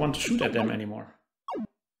want to shoot at them anymore.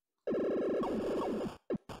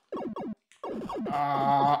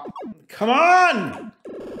 Come on!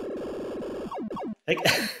 Like.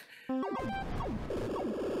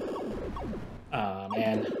 Ah,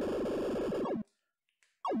 man.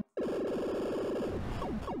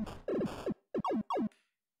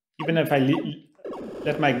 Even if I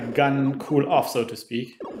let my gun cool off, so to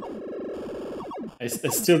speak, I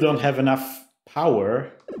still don't have enough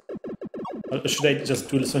power. Or should I just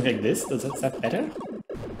do something like this? Is that better?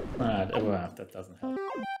 That doesn't help.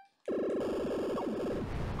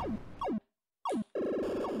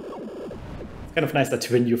 It's kind of nice that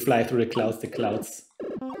when you fly through the clouds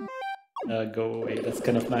go away. That's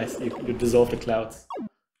kind of nice. You dissolve the clouds.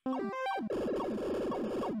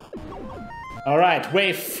 Alright,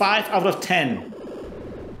 wave 5 out of 10.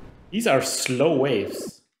 These are slow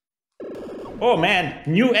waves. Oh man,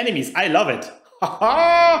 new enemies. I love it.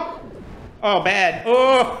 Oh, bad.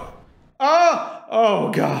 Oh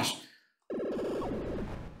gosh.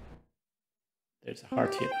 There's a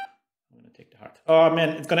heart here. I'm gonna take the heart. Oh man,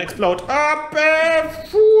 it's gonna explode. Oh, bad.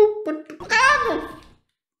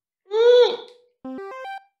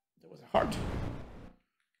 There was a heart.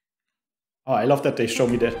 Oh, I love that they show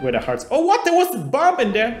me where the hearts... Oh, what? There was a bomb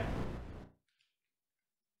in there.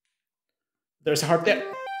 There's a heart there.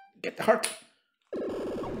 Get the heart.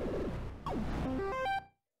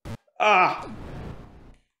 I'm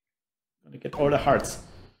gonna get all the hearts.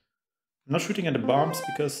 I'm not shooting at the bombs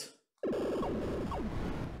because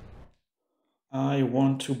I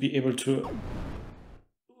want to be able to...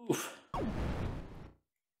 Oof.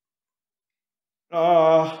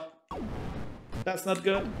 That's not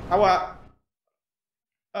good. Awa.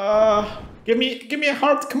 Give me a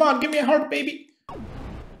heart. Come on, give me a heart, baby.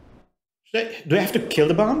 Do I have to kill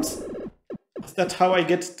the bombs? Is that how I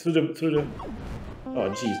get through the... Oh,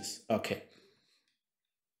 Jesus. Okay.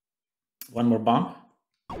 One more bomb.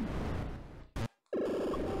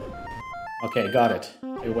 Okay, got it.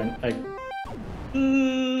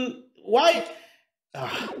 Why?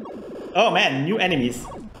 Oh man, new enemies.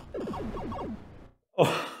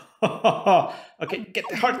 Oh, okay, get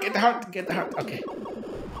the heart, get the heart, get the heart. Okay.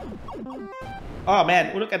 Oh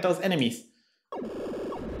man, look at those enemies.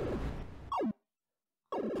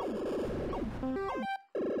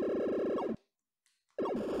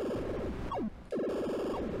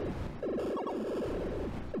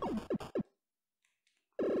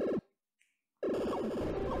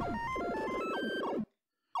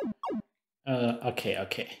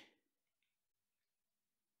 Okay.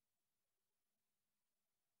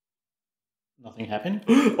 Nothing happened.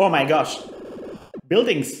 Oh my gosh.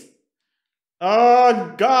 Buildings.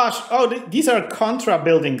 Oh gosh. Oh, these are Contra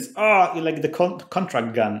buildings. Oh, like the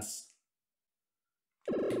Contra guns.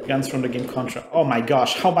 Guns from the game Contra. Oh my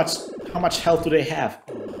gosh. How much health do they have?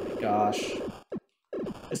 Oh my gosh.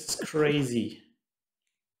 This is crazy.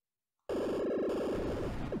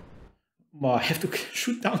 Oh, I have to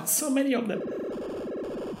shoot down so many of them.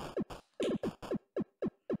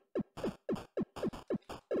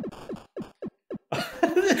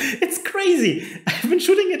 It's crazy. I've been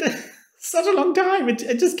shooting it such a long time. I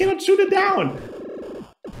just cannot shoot it down.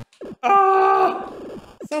 Ah,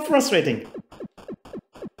 so frustrating.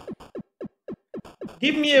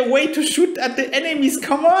 Give me a way to shoot at the enemies.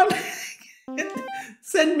 Come on.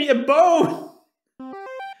 Send me a bow.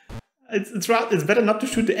 It's better not to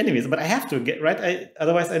shoot the enemies, but I have to get right.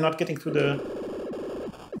 Otherwise, I'm not getting through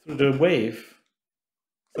the wave.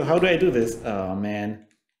 So how do I do this? Oh man.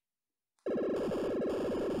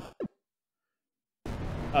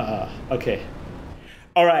 Okay.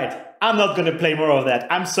 All right. I'm not gonna play more of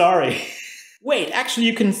that. I'm sorry. Wait, actually,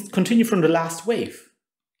 you can continue from the last wave.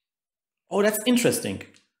 Oh, that's interesting.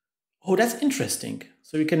 Oh, that's interesting.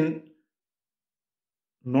 So you can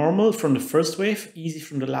normal from the first wave, easy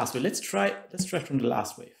from the last wave. Let's try from the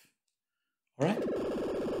last wave. All right.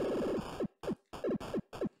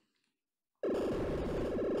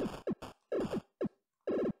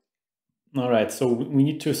 All right, so we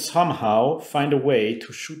need to somehow find a way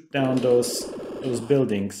to shoot down those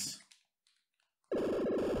buildings.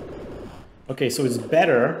 Okay, so it's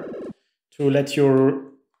better to let your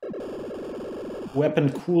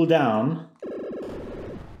weapon cool down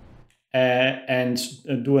and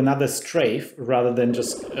do another strafe rather than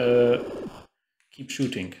just keep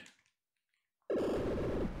shooting.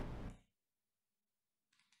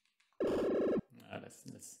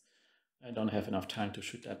 I don't have enough time to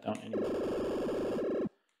shoot that down anymore.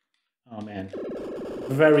 Oh man,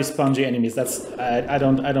 very spongy enemies. That's I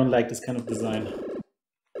don't like this kind of design.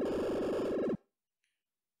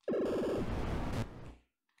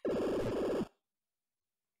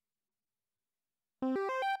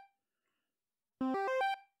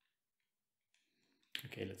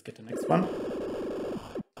 Okay, let's get the next one.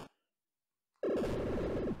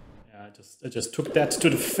 Yeah, I just took that to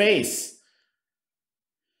the face.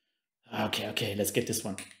 Okay, let's get this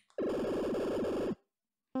one.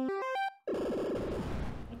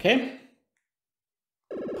 Okay.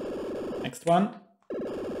 Next one.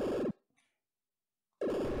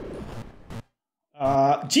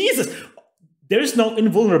 Jesus! There is no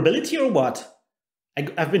invulnerability or what?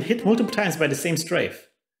 I've been hit multiple times by the same strafe.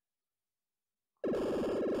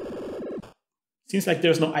 Seems like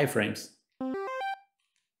there's no iframes.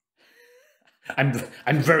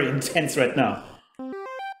 I'm very intense right now.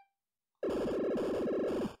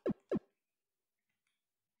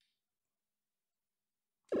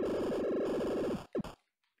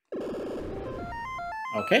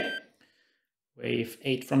 Okay. Wave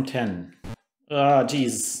 8 from 10. Ah,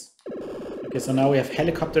 jeez. Okay, so now we have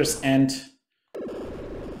helicopters and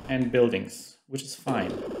buildings, which is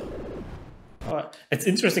fine. It's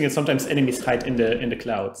interesting that sometimes enemies hide in the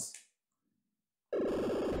clouds.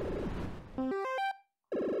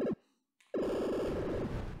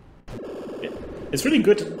 It's really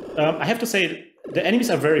good. I have to say, the enemies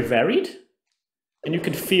are very varied, and you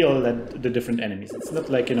can feel that the different enemies. It's not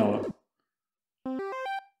like, you know,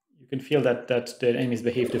 you can feel that the enemies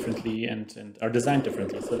behave differently and are designed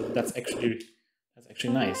differently. So that's actually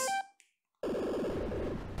nice.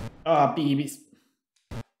 Ah, babies.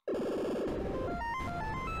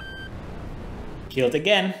 Killed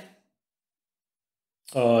again.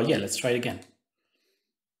 Yeah, let's try it again.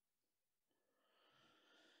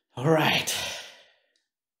 All right.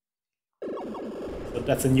 So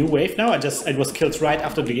that's a new wave now. It was killed right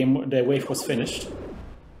after the wave was finished.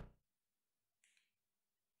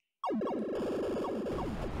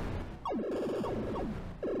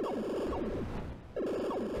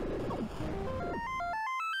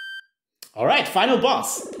 All right, final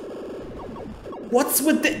boss. What's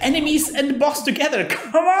with the enemies and the boss together?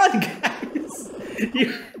 Come on, guys.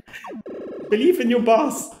 You believe in your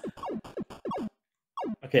boss.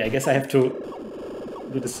 Okay, I guess I have to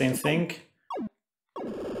do the same thing.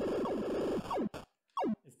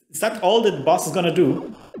 Is that all that the boss is gonna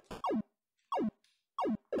do?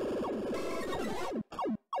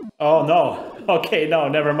 Oh no. Okay, no,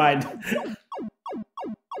 never mind.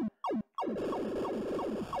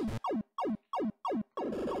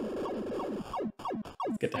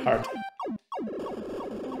 Let's get the heart.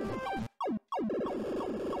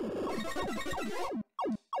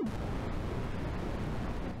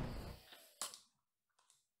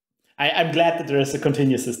 I'm glad that there is a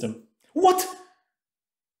continuous system. What?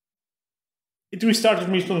 It restarted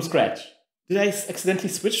me from scratch. Did I accidentally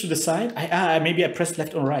switch to the side? Maybe I pressed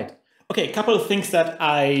left or right. Okay, a couple of things that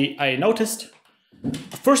I noticed.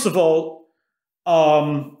 First of all,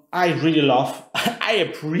 I really love, I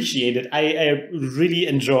appreciate it. I really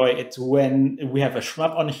enjoy it when we have a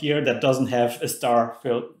shmup on here that doesn't have a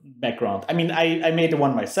star-filled background. I mean, I made the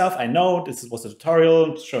one myself. I know this was a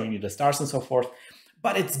tutorial showing you the stars and so forth.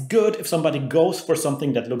 But it's good if somebody goes for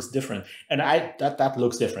something that looks different. And that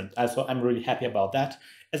looks different. So I'm really happy about that.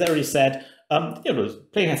 As I already said,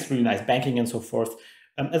 playing has really nice banking and so forth.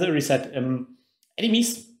 As I already said,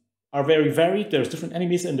 enemies are very varied. There's different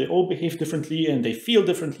enemies and they all behave differently and they feel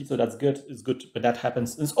differently. So that's good. It's good when that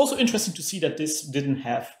happens. And it's also interesting to see that this didn't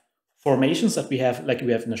have formations that we have like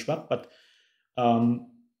we have in the shmup, but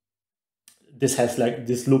this has like,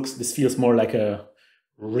 this feels more like a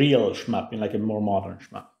real shmup, like a more modern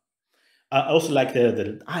shmup. I also like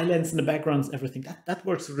the islands in the backgrounds, everything. That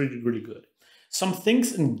works really, really good. Some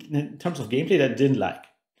things in terms of gameplay that I didn't like.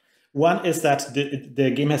 One is that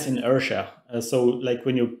the game has inertia. So like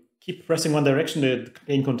when you keep pressing one direction, the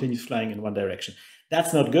plane continues flying in one direction.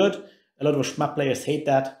 That's not good. A lot of shmup players hate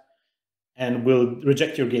that and will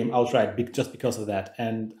reject your game outright just because of that.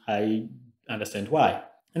 And I understand why.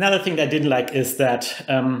 Another thing I didn't like is that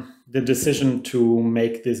the decision to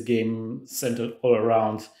make this game centered all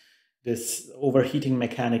around this overheating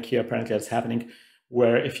mechanic here, apparently that's happening,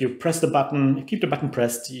 where if you press the button, keep the button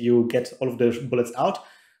pressed, you get all of the bullets out,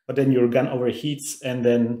 but then your gun overheats and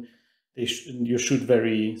then you shoot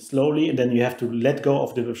very slowly, and then you have to let go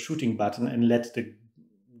of the shooting button and let the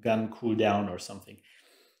gun cool down or something.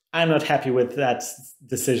 I'm not happy with that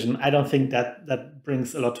decision. I don't think that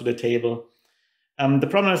brings a lot to the table. The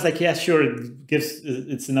problem is like, yeah, sure,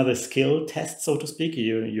 it's another skill test, so to speak.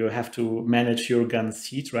 You have to manage your gun's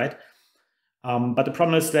heat, right? But the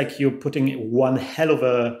problem is like you're putting one hell of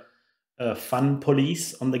a fun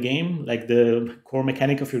police on the game. Like the core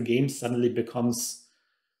mechanic of your game suddenly becomes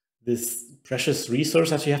this precious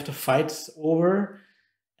resource that you have to fight over.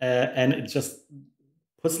 And it just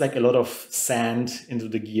puts like a lot of sand into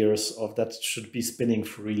the gears of that should be spinning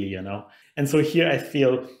freely, you know? And so here I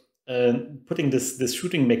feel putting this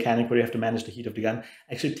shooting mechanic where you have to manage the heat of the gun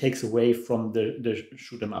actually takes away from the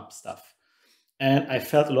shoot 'em up stuff. And I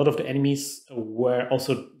felt a lot of the enemies were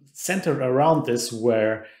also centered around this,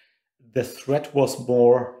 where the threat was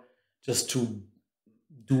more just to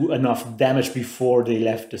do enough damage before they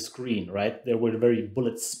left the screen, right? They were very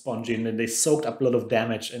bullet spongy and they soaked up a lot of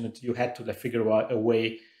damage, and you had to like figure out a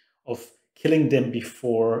way of killing them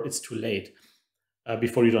before it's too late.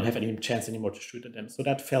 Before you don't have any chance anymore to shoot at them. So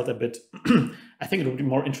that felt a bit, I think it would be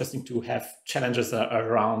more interesting to have challenges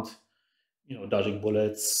around, you know, dodging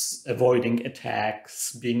bullets, avoiding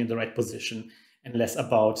attacks, being in the right position, and less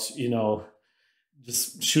about, you know,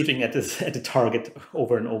 just shooting at the target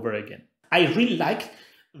over and over again. I really like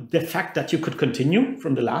the fact that you could continue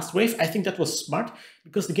from the last wave. I think that was smart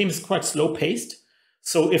because the game is quite slow paced.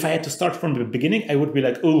 So if I had to start from the beginning, I would be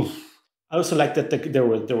like, oh, I also like that there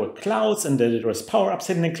were clouds and there was power-ups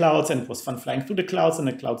hidden in clouds, and it was fun flying through the clouds and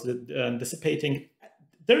the clouds dissipating.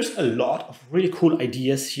 There's a lot of really cool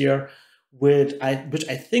ideas here, which I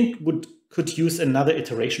think could use another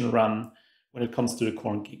iteration run when it comes to the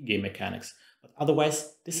core game mechanics. But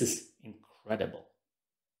otherwise, this is incredible.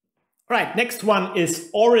 All right, next one is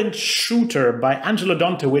Orange Shooter by Angelo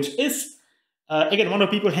Dante, which is again, one of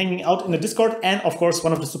the people hanging out in the Discord, and of course,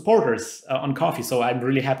 one of the supporters on Coffee. So I'm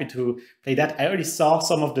really happy to play that. I already saw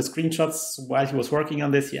some of the screenshots while he was working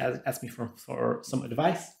on this. He asked me for some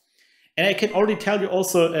advice. And I can already tell you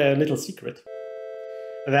also a little secret.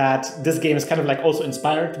 that this game is kind of like also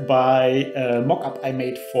inspired by a mock-up I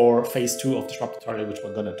made for phase 2 of the Shmup tutorial, which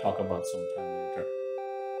we're gonna talk about sometime later.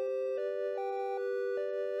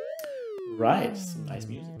 Right, some nice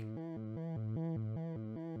music.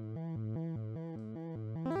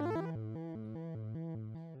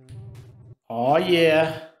 Oh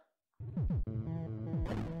yeah.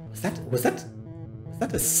 Was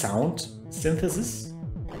that a sound synthesis?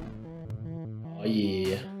 Oh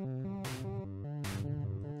yeah.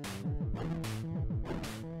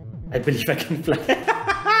 I believe I can fly.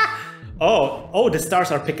 oh, the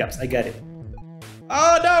stars are pickups. I get it.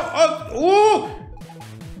 Oh no! Oh,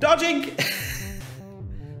 dodging.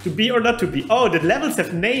 To be or not to be. Oh, the levels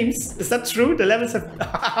have names. Is that true? The levels have.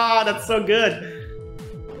 That's so good.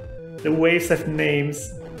 The waves have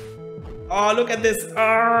names. Oh, look at this.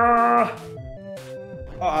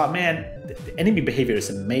 Oh man, the enemy behavior is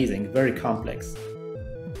amazing. Very complex.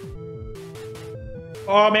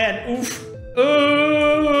 Oh man, oof.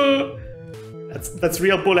 That's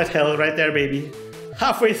real bullet hell right there, baby.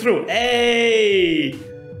 Halfway through. Hey!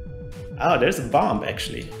 Oh, there's a bomb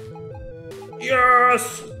actually.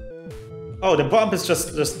 Yes! Oh, the bomb is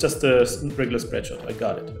just a regular spread shot. I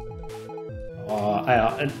got it. Oh,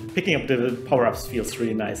 and picking up the power-ups feels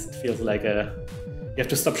really nice. It feels like you have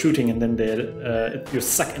to stop shooting and then you're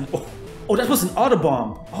stuck in. Oh, that was an auto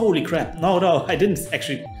bomb. Holy crap! No, I didn't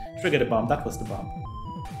actually trigger the bomb. That was the bomb.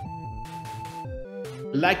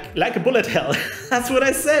 Like a bullet hell. That's what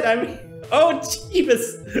I said. I mean, oh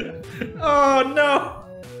jeebus! Oh no!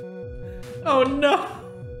 Oh no!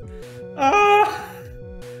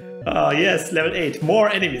 Oh yes, level 8. More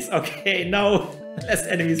enemies. Okay, no, less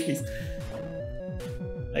enemies, please.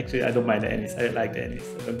 Actually, I don't mind the enemies. I like the enemies.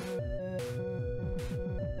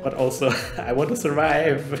 But also, I want to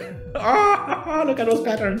survive. Oh, look at those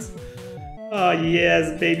patterns. Oh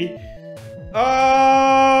yes, baby.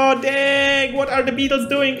 Oh dang! What are the beetles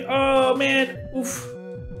doing? Oh man! Oof.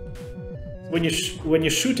 When you're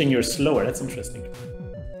shooting, you're slower. That's interesting.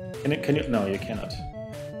 Can you? No, you cannot.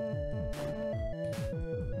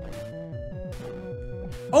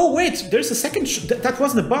 Oh wait, there's a second. That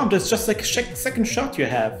wasn't a bomb. There's just like a second shot you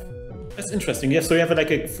have. That's interesting. Yeah, so you have like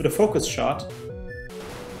the focus shot.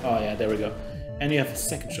 Oh yeah, there we go. And you have a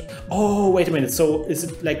second shot. Oh wait a minute. So is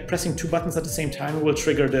it like pressing 2 buttons at the same time will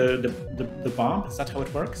trigger the bomb? Is that how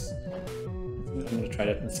it works? I'm gonna try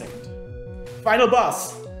that in a second. Final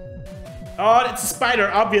boss. Oh, it's a spider,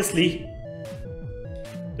 obviously.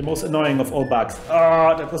 The most annoying of all bugs.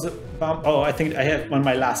 Oh, that was a bomb. Oh, I think I have on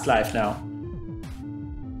my last life now.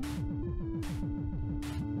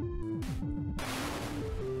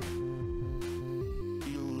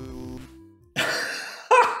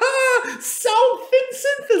 Sound thin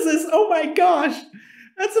synthesis. Oh my gosh,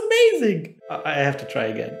 that's amazing. I have to try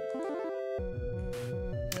again.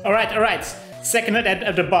 All right. Second attempt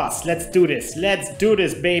at the boss. Let's do this. Let's do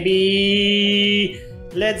this, baby.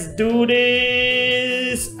 Let's do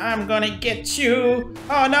this. I'm gonna get you.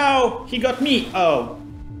 Oh no, he got me. Oh,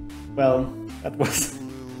 well, that was.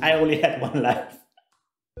 I only had 1 life.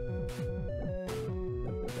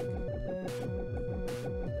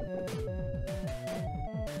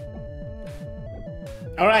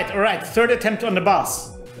 All right. Third attempt on the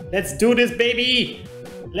boss. Let's do this, baby.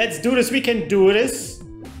 Let's do this. We can do this.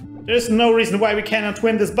 There's no reason why we cannot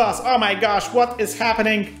win this boss. Oh my gosh, what is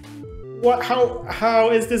happening? What?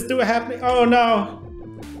 How is this happening? Oh no.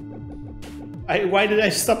 Why did I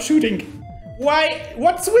stop shooting? Why?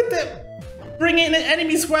 What's with the bringing in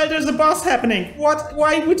enemies while there's a boss happening? What?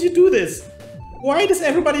 Why would you do this? Why does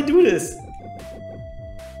everybody do this?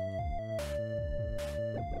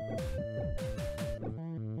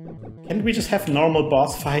 Can't we just have normal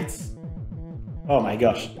boss fights? Oh my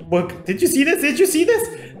gosh. Look, did you see this? Did you see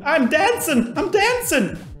this? I'm dancing! I'm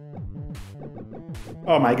dancing!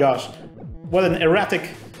 Oh my gosh. What an erratic...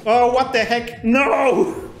 Oh, what the heck?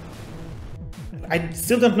 No! I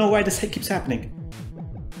still don't know why this keeps happening.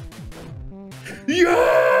 Yeah!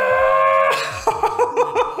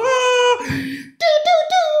 Do!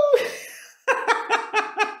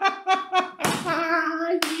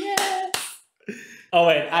 Yes! Oh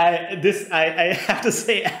wait, I have to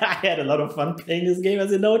say I had a lot of fun playing this game, as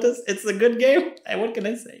you noticed. It's a good game. What can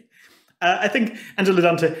I say? I think Angelo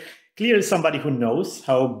Dante clearly is somebody who knows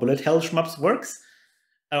how bullet hell shmups work,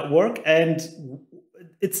 and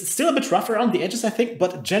it's still a bit rough around the edges, I think,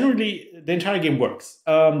 but generally the entire game works.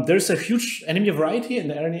 There's a huge enemy variety, and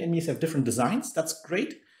the enemies have different designs. That's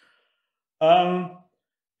great.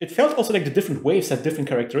 It felt also like the different waves had different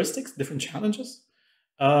characteristics, different challenges.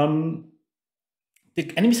 The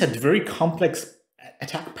enemies had very complex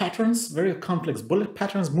attack patterns, very complex bullet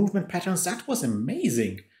patterns, movement patterns. That was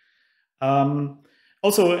amazing.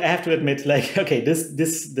 Also, I have to admit, like, okay,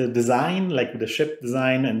 the design, like the ship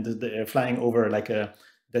design and the flying over like a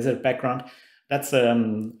desert background, that's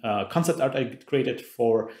concept art I created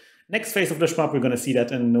for next phase of the shmup. We're going to see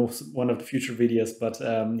that in one of the future videos. But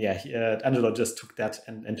yeah, Angelo just took that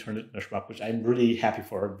and turned it into a shmup, which I'm really happy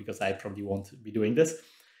for because I probably won't be doing this.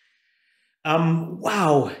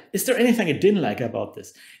 Wow, is there anything I didn't like about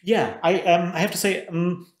this? Yeah, I have to say,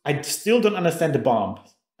 I still don't understand the bomb.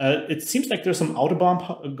 It seems like there's some auto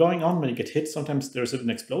bomb going on when you get hit. Sometimes there's an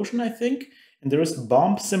explosion, I think, and there is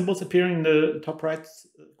bomb symbols appearing in the top right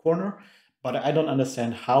corner, but I don't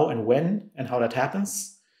understand how and when and how that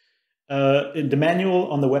happens. The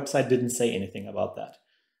manual on the website didn't say anything about that.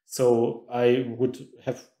 So I would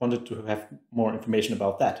have wanted to have more information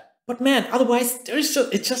about that. But man, otherwise, it's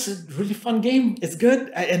just a really fun game. It's good,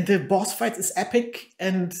 and the boss fight is epic.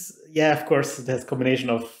 And yeah, of course, there's a combination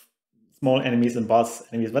of small enemies and boss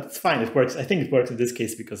enemies, but it's fine. It works. I think it works in this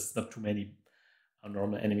case because it's not too many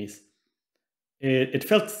normal enemies. It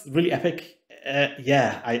felt really epic.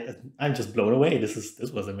 Yeah, I'm just blown away. This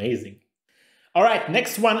was amazing. All right,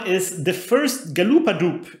 next one is the first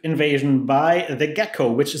Gloopadoop invasion by the Gecko,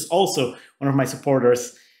 which is also one of my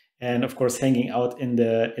supporters, and of course hanging out in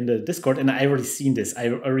the Discord. And I already seen this. I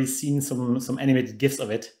already seen some animated GIFs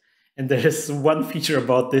of it, and there is one feature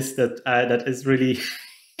about this that is really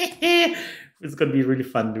it's gonna be really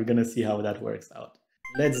fun. We're gonna see how that works out.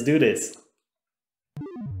 Let's do this.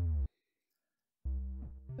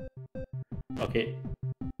 Okay.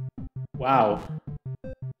 Wow.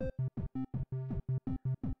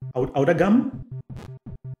 Outer gum?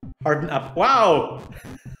 Harden up. Wow!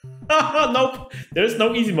 Nope. There's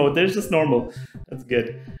no easy mode. There's just normal. That's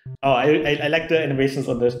good. Oh, I like the animations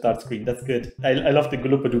on the start screen. That's good. I love the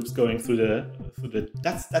Gloopadoops going through the.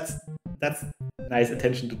 That's nice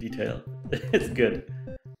attention to detail. It's good.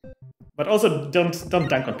 But also don't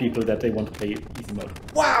dunk on people that they want to play easy mode.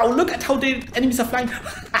 Wow! Look at how the enemies are flying.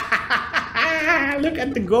 Look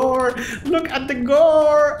at the gore. Look at the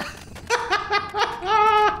gore.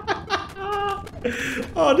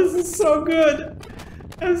 Oh, this is so good.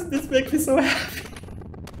 This makes me so happy.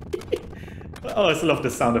 Oh, I still love the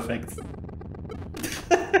sound effects.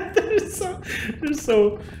 they're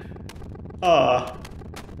so. Oh,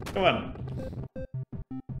 come on.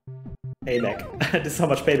 Payback. This is how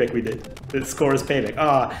much payback we did. The score is payback.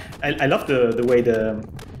 Ah, I love the way the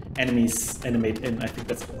enemies animate in. I think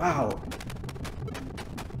that's wow.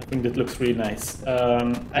 I think that looks really nice.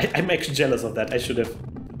 I'm actually jealous of that. I should have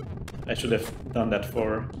done that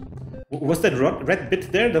for. Was that red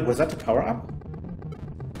bit there? Was that the power up?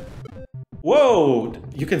 Whoa!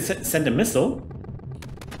 You can send a missile.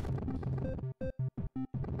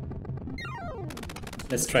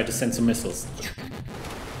 Let's try to send some missiles.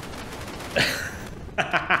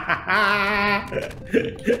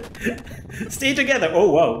 Stay together. Oh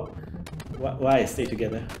wow! Why stay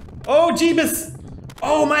together? Oh Jeebus!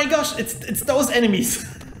 Oh my gosh! It's those enemies.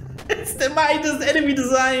 It's the Midas enemy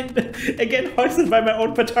design! Again, hoisted by my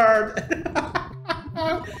own petard!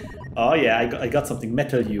 Oh yeah, I got something.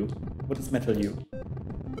 Metal U. What is Metal U?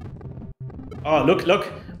 Oh,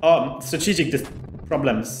 look! Oh, strategic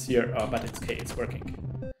problems here. Oh, but it's okay, it's working.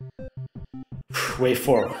 Wave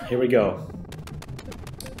 4, here we go.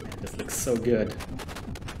 This looks so good.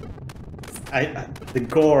 The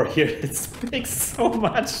gore here, it makes so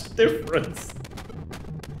much difference.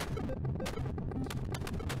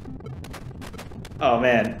 Oh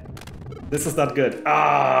man, this is not good.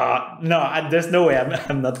 Ah, no, there's no way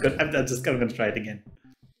I'm not good. I'm just gonna try it again.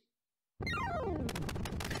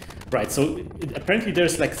 Right, so apparently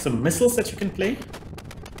there's like some missiles that you can play.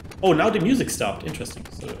 Oh, now the music stopped. Interesting.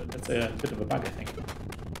 So that's a bit of a bug, I think.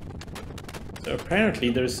 So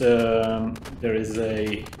apparently there's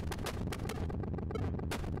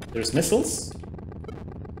missiles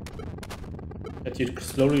that you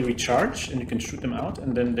slowly recharge and you can shoot them out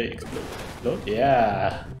and then they explode.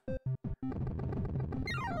 Yeah.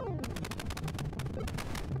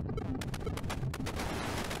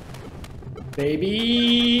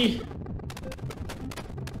 Baby.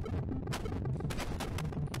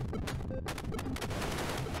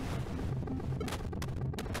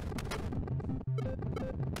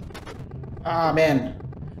 Ah man,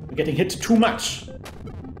 we're getting hit too much.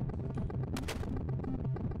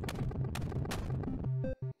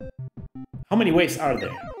 How many waves are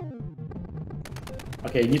there?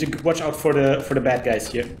 Okay, you need to watch out for the bad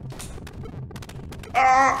guys here.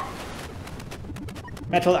 Ah!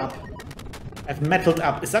 Metal up. I've metalled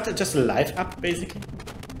up. Is that just a life up, basically?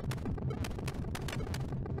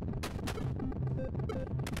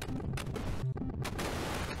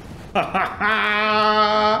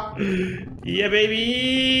 Yeah,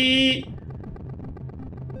 baby.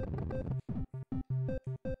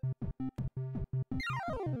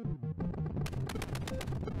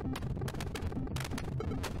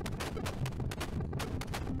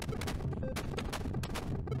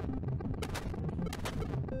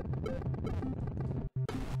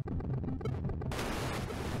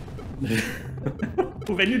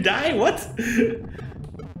 When you die, what?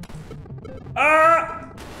 Ah!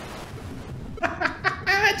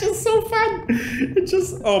 It's just so fun. It's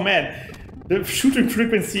just, oh man, the shooting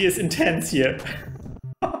frequency is intense here.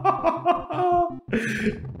 Oh,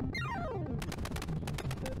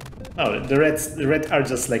 the red are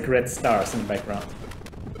just like red stars in the background.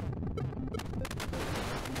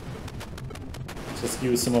 Just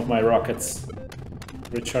use some of my rockets,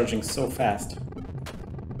 recharging so fast.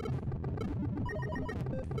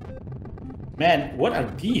 Man, what are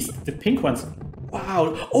these? The pink ones.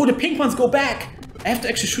 Wow. Oh, the pink ones go back. I have to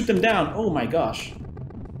actually shoot them down. Oh my gosh.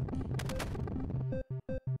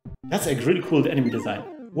 That's a really cool enemy design.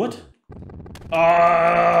 What?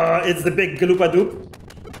 Ah, it's the big Gloopadoop.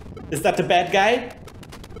 Is that the bad guy?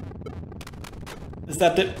 Is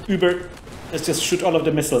that the Uber? Let's just shoot all of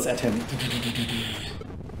the missiles at him.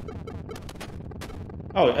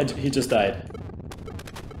 Oh, he just died.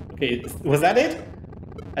 Okay, was that it?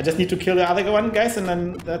 I just need to kill the other one, guys, and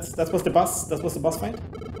then that was the boss. That was the boss fight.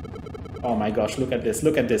 Oh my gosh! Look at this!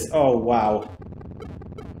 Look at this! Oh wow!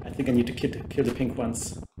 I think I need to kill the pink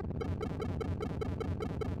ones.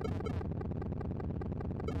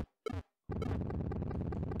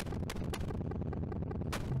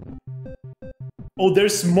 Oh,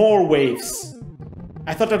 there's more waves.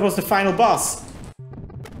 I thought that was the final boss.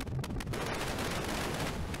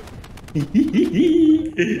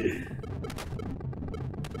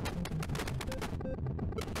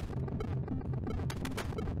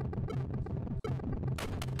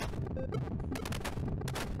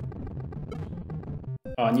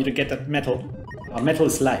 Oh, I need to get that metal. Metal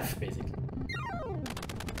is life, basically.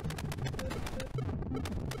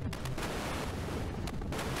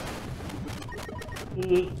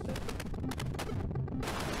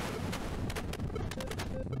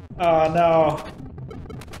 Oh no.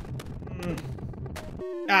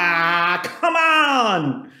 Ah, come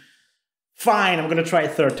on! Fine, I'm gonna try a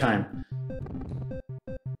third time.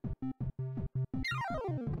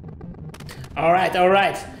 Alright,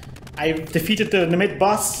 alright. I've defeated the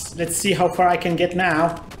mid-boss. Let's see how far I can get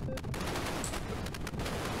now.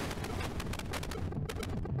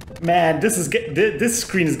 Man, this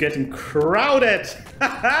screen is getting crowded.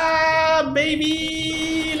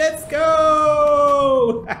 Baby, let's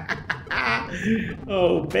go!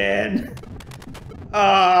 Oh man.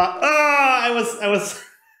 I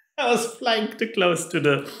was flying too close to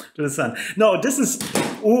the sun. No, this is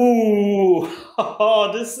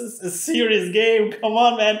this is a serious game. Come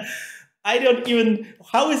on, man. I don't even.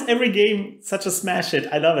 How is every game such a smash hit?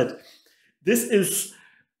 I love it. This is.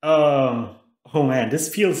 Oh man, this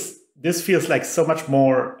feels like so much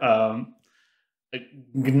more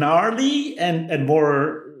gnarly and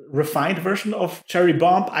more refined version of Cherry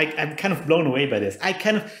Bomb. I'm kind of blown away by this.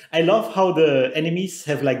 I love how the enemies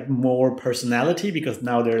have like more personality, because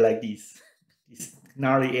now they're like these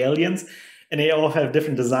gnarly aliens, and they all have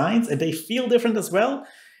different designs and they feel different as well.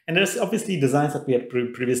 And there's obviously designs that we had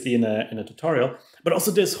previously in a tutorial, but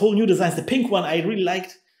also there's whole new designs. The pink one I really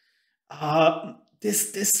liked.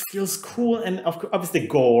 This feels cool, and obviously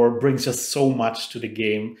gore brings just so much to the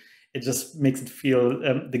game. It just makes it feel,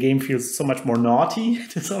 the game feels so much more naughty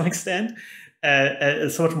to some extent,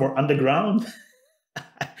 so much more underground.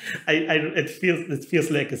 It feels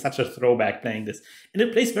like such a throwback playing this, and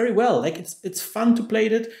it plays very well. Like it's fun to play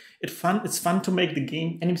it. It's fun to make the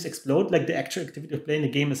game enemies explode. Like the actual activity of playing the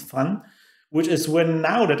game is fun, which is when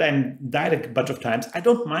now that I'm died a bunch of times, I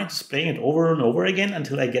don't mind just playing it over and over again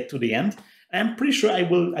until I get to the end. I'm pretty sure I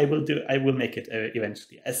will make it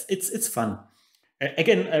eventually. As it's fun.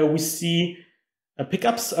 Again, we see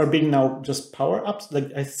pickups are being now just power ups.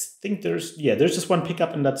 Like I think there's just one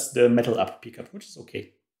pickup, and that's the metal up pickup, which is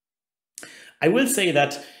okay. I will say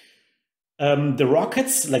that the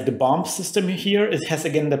rockets, like the bomb system here, it has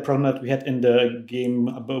again the problem that we had in the game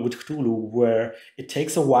with Cthulhu, where it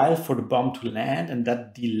takes a while for the bomb to land, and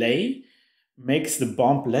that delay makes the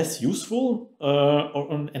bomb less useful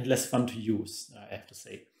and less fun to use, I have to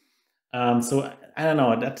say. So I don't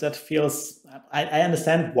know, that feels, I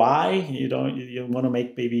understand why you want to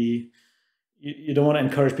make maybe, you don't want to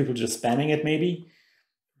encourage people just spamming it maybe.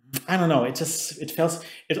 I don't know, it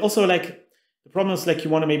also like, the problem is like you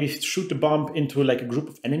want to maybe shoot the bomb into like a group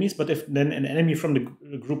of enemies, but if then an enemy from the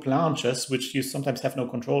group launches, which you sometimes have no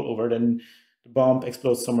control over, then the bomb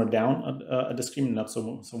explodes somewhere down at the screen, not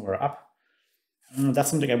somewhere up. That's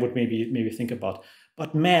something I would maybe think about.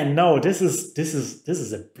 But man, no, this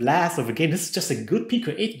is a blast of a game. This is just a good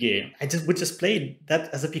Pico 8 game. I would just play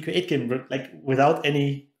that as a Pico 8 game, like without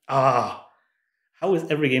any how is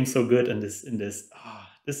every game so good in this?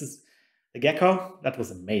 This is the Gecko. That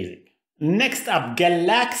was amazing. Next up,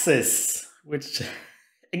 Galaxis, which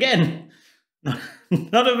again,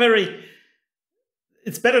 not a very.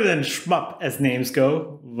 It's better than Shmup as names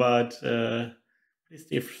go, but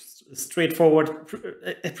pretty straightforward,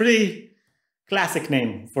 a pretty classic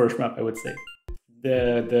name for a Shmup, I would say.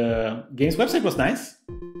 The game's website was nice.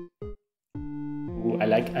 Ooh, I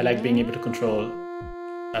like being able to control.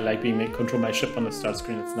 I like being able to control my ship on the start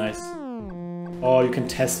screen. It's nice. Oh, you can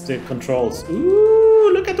test the controls.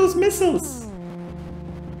 Ooh, look at those missiles.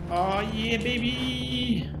 Oh yeah,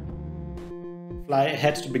 baby. Fly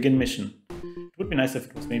ahead to begin mission. It would be nice if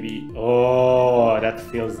it was maybe. Oh, that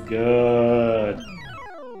feels good.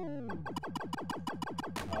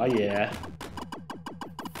 Oh yeah.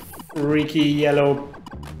 Freaky yellow.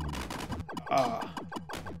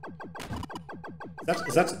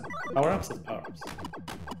 Is that power-ups? It's power-ups.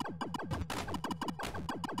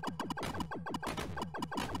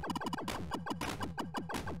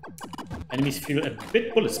 Enemies feel a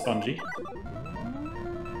bit bullet spongy.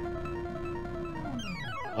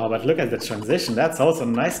 Oh, but look at the transition. That's also a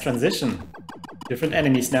nice transition. Different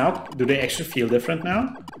enemies now. Do they actually feel different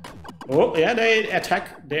now? Oh, yeah, their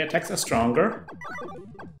attacks are stronger.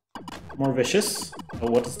 More vicious. Oh,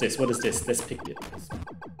 what is this? What is this? Let's pick it.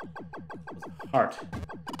 Heart.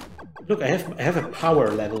 Look, I have a power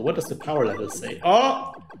level. What does the power level say?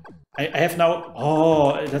 Oh! I have now...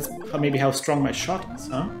 Oh, that's maybe how strong my shot is,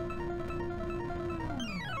 huh?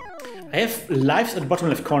 I have lives at the bottom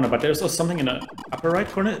left corner, but there's also something in the upper right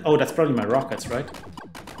corner. Oh, that's probably my rockets, right?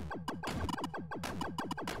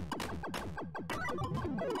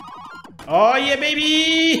 Oh, yeah,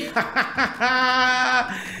 baby!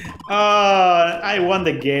 Oh, I won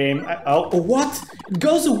the game. Oh, what? It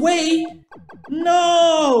goes away?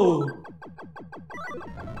 No!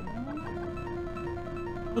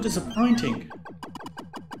 So disappointing.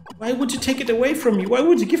 Why would you take it away from me? Why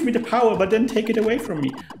would you give me the power but then take it away from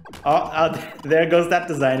me? Oh, there goes that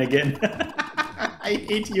design again. I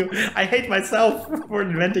hate you. I hate myself for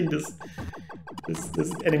inventing this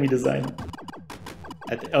enemy design.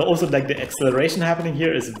 Also, like the acceleration happening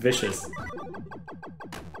here is vicious.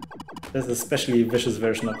 There's a especially vicious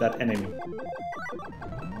version of that enemy.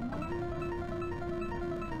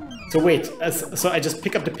 So wait, so I just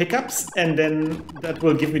pick up the pickups and then that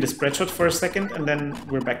will give me the spread shot for a second and then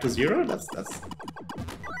we're back to zero? That's a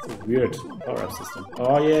weird power-up system.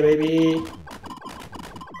 Oh yeah, baby!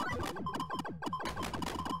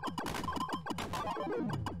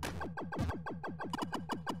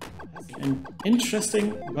 That's an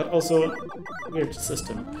interesting but also weird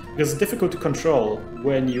system. Because it's difficult to control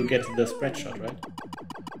when you get the spread shot, right?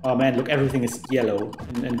 Oh man, look, everything is yellow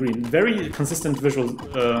and green. Very consistent visual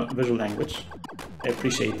language. I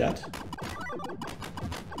appreciate that.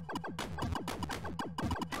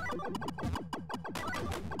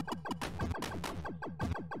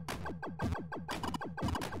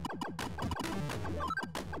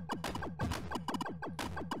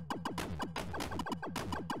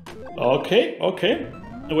 Okay.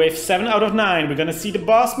 Wave 7 out of 9. We're gonna see the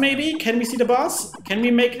boss, maybe? Can we see the boss? Can we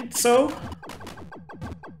make it so?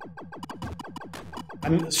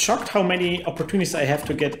 I'm shocked how many opportunities I have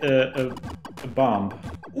to get a bomb.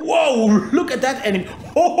 Whoa! Look at that enemy!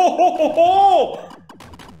 Ho ho ho ho ho!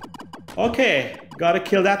 Okay, gotta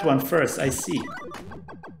kill that one first, I see.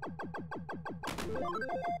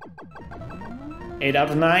 8 out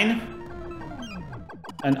of 9.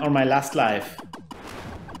 And on my last life.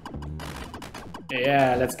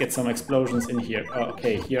 Yeah, let's get some explosions in here. Oh,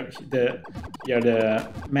 okay, here are the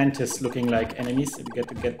mantis looking like enemies. We get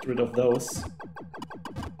to get rid of those.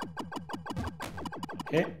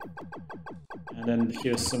 Okay. And then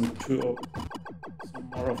here's some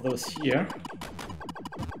more of those here.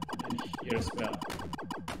 And here as well.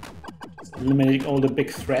 Just eliminating all the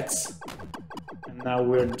big threats. And now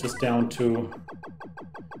we're just down to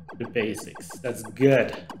the basics. That's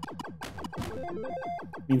good.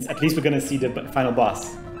 Means at least we're gonna see the final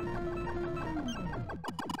boss.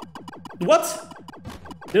 What?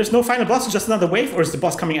 There's no final boss, just another wave, or is the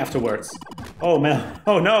boss coming afterwards? Oh man,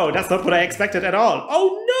 oh no, that's not what I expected at all.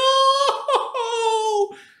 Oh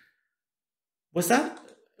no! What's that?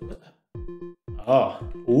 Oh,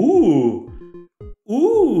 ooh,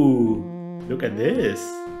 look at this.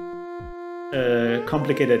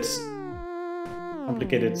 Complicated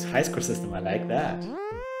high score system. I like that.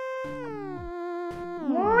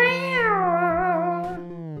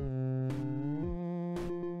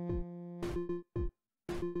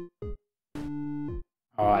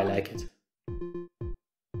 Oh, I like it.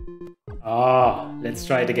 Oh, let's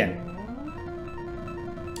try it again.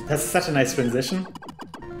 That's such a nice transition.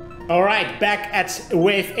 All right, back at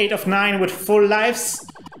wave 8 of 9 with full lives.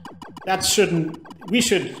 That shouldn't. We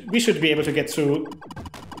should be able to get through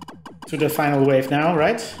to the final wave now,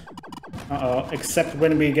 right? Uh-oh, except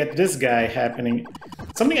when we get this guy happening.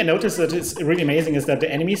 Something I noticed that is really amazing is that the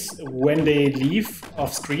enemies, when they leave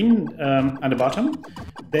off screen at the bottom,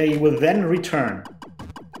 they will then return.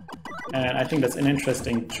 And I think that's an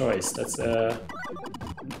interesting choice. That's a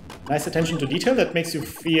nice attention to detail that makes you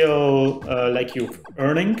feel like you're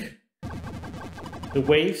earning the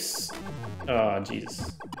waves. Oh,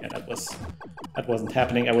 Jesus. Yeah, that wasn't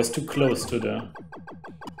happening. I was too close to the...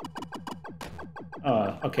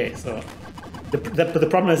 Oh, okay, so... The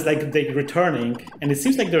problem is like they're returning, and it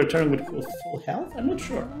seems like they're returning with full health? I'm not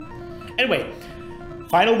sure. Anyway,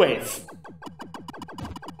 final wave.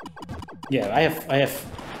 Yeah, I have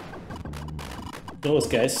those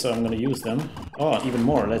guys, so I'm gonna use them. Oh, even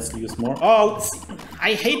more. Let's use more. Oh,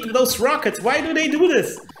 I hate those rockets. Why do they do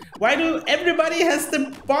this? Why do everybody has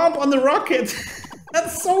the bomb on the rocket?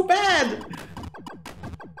 That's so bad.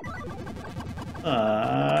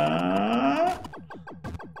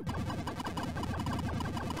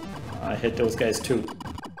 I hit those guys too.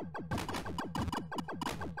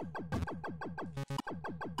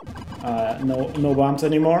 No bombs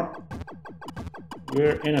anymore.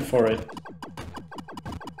 We're in it for it.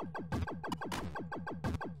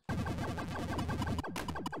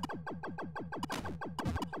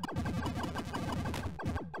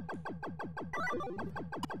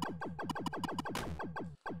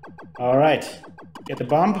 All right, get the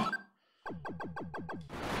bomb.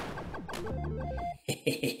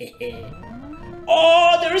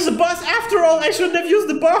 Oh, there is a boss after all. I shouldn't have used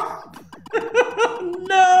the bomb.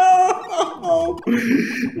 No,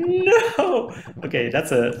 no. Okay,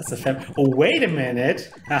 that's a fam. Oh, wait a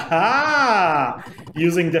minute. Haha!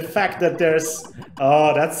 Using the fact that there's.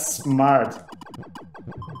 Oh, that's smart.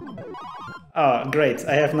 Oh, great.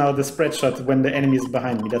 I have now the spread shot when the enemy is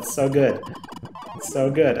behind me. That's so good.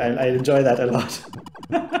 So good. I enjoy that a lot.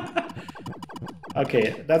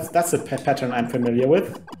 Okay, that's a pattern I'm familiar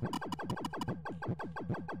with.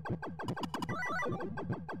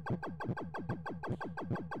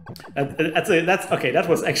 That's okay. That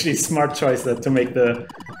was actually a smart choice to make the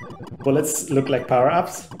bullets look like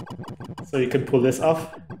power-ups, so you can pull this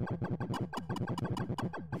off.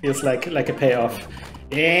 Feels like a payoff.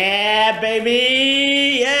 Yeah,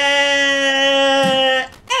 baby! Yeah!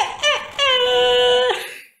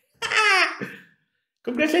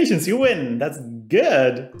 Congratulations, you win. That's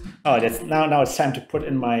good. Oh, now it's time to put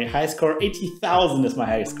in my high score. 80,000 is my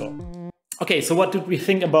high score. Okay, so what did we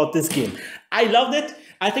think about this game? I loved it.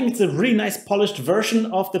 I think it's a really nice polished version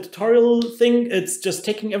of the tutorial thing. It's just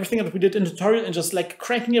taking everything that we did in the tutorial and just like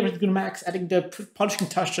cranking everything to the max, adding the polishing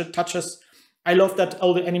touches. I love that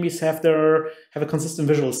all the enemies have a consistent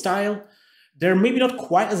visual style. They're maybe not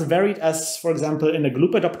quite as varied as, for example, in a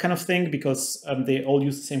Gloopadoop kind of thing, because they all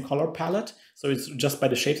use the same color palette. So it's just by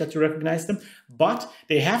the shapes that you recognize them. But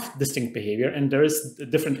they have distinct behavior, and there is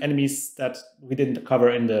different enemies that we didn't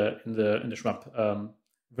cover in the shmup.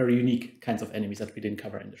 Very unique kinds of enemies that we didn't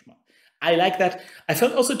cover in the shmup. I like that. I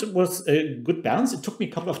felt also it was a good balance. It took me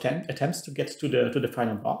a couple of attempts to get to the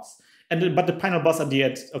final boss. But the final boss at the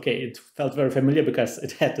end, okay, it felt very familiar because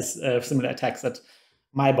it had this similar attacks that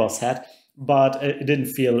my boss had, but it didn't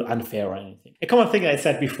feel unfair or anything. A common thing I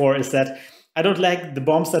said before is that I don't like the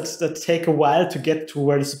bombs that take a while to get to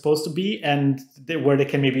where they're supposed to be and where they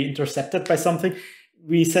can maybe be intercepted by something.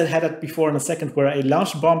 We had that before in a second where I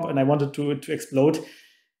launched a bomb and I wanted to explode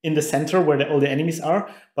in the center where all the enemies are,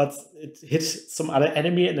 but it hit some other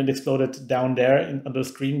enemy and then exploded down there on the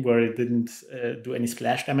screen where it didn't do any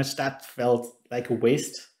splash damage. That felt like a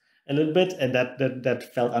waste a little bit, and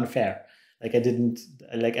that felt unfair. Like I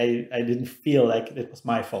didn't feel like it was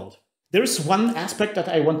my fault. There is one aspect that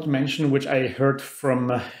I want to mention, which I heard from,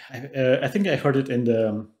 I think I heard it in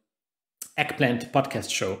the Eggplant podcast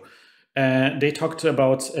show. They talked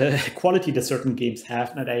about quality that certain games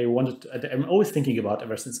have, and I'm always thinking about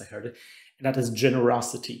ever since I heard it, and that is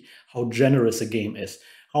generosity. How generous a game is.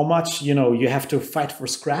 How much you have to fight for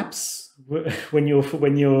scraps when you're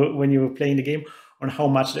playing the game, or how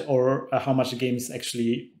much the games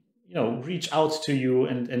actually reach out to you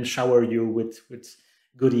and shower you with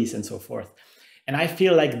goodies and so forth. And I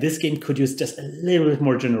feel like this game could use just a little bit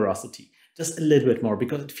more generosity, just a little bit more,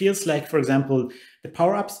 because it feels like, for example, the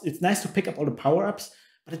power-ups, it's nice to pick up all the power-ups,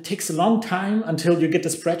 but it takes a long time until you get the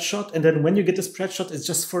spread shot. And then when you get the spread shot, it's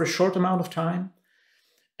just for a short amount of time.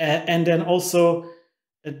 And then also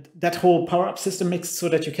that whole power-up system makes it so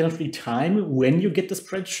that you cannot really time when you get the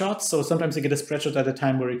spread shot. So sometimes you get a spread shot at a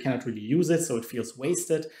time where you cannot really use it, so it feels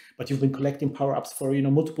wasted. But you've been collecting power-ups for, you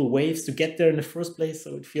know, multiple waves to get there in the first place,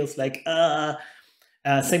 so it feels like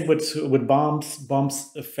same with bombs.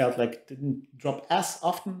 Bombs felt like didn't drop as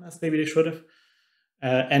often as maybe they should have.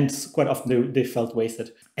 And quite often they felt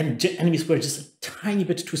wasted. And enemies were just a tiny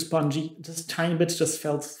bit too spongy. Just a tiny bit, just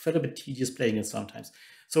felt a bit tedious playing it sometimes.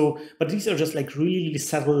 So, but these are just like really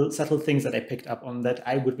subtle things that I picked up on that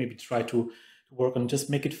I would maybe try to work on. Just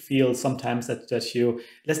make it feel sometimes that you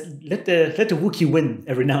let the Wookiee win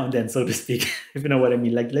every now and then, so to speak, if you know what I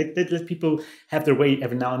mean. Like let people have their way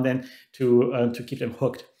every now and then to keep them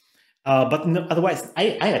hooked. But no, otherwise,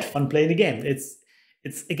 I had fun playing the game. It's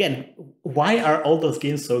again, why are all those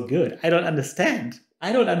games so good? I don't understand.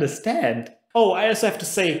 Oh, I also have to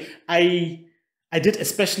say, I did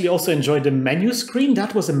especially also enjoy the menu screen.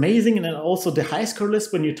 That was amazing. And then also the high score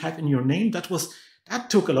list when you type in your name, that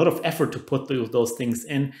took a lot of effort to put those things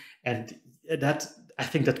in. And I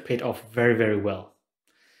think that paid off very, very well.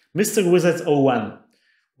 Mr. Wizards 01,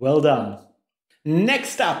 well done.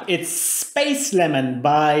 Next up, it's Space Lemon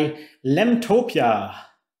by Lemtopia.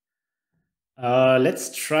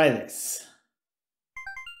 Let's try this.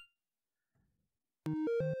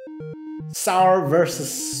 Sour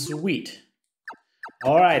versus sweet.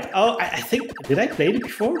 All right. Oh, I think, did I play it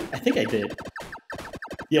before? I think I did.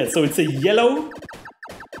 Yeah, so it's a yellow.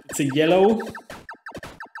 It's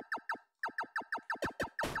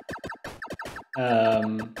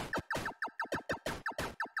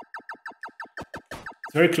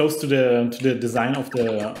very close to the design of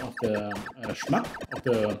the shmup, of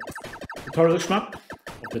the tutorial shmup,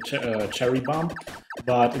 of the cherry bomb,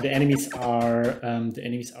 but the enemies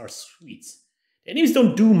are sweets. The enemies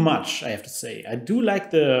don't do much, I have to say. I do like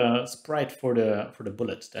the sprite for the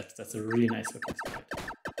bullet. That's a really nice looking sprite.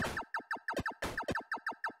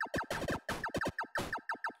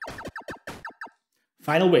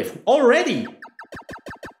 Final wave. Already!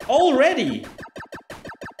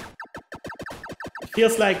 It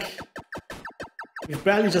feels like we've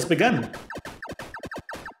barely just begun.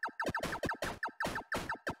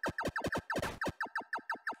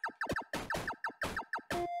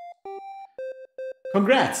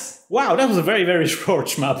 Congrats! Wow, that was a very, very short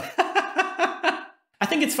shmup. I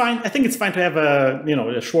think it's fine. I think it's fine to have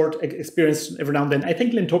a short experience every now and then. I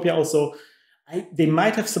think Lentopia also, they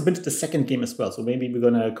might have submitted the second game as well, so maybe we're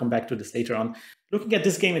gonna come back to this later on. Looking at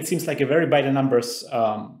this game, it seems like a very by the numbers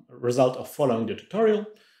result of following the tutorial,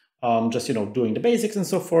 just doing the basics and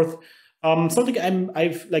so forth. Something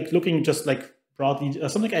I've like looking just like broadly,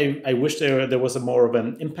 something I wish there was a more of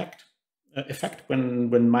an impact effect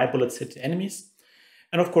when my bullets hit enemies.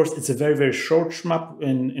 And of course, it's a very, very short shmup.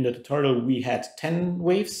 In the tutorial, we had 10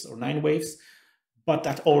 waves or 9 waves, but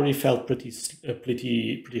that already felt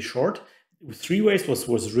pretty short. 3 waves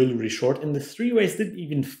was really, really short, and the 3 waves didn't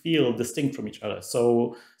even feel distinct from each other.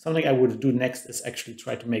 So something I would do next is actually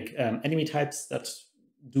try to make enemy types that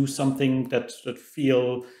do something that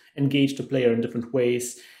feel engage the player in different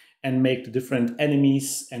ways, and make the different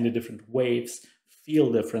enemies and the different waves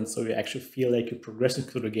feel different, so you actually feel like you're progressing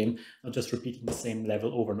through the game, not just repeating the same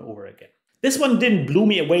level over and over again. This one didn't blow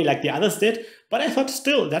me away like the others did, but I thought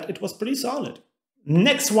still that it was pretty solid.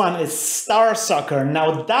 Next one is Starsucker.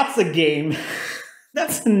 Now that's a game.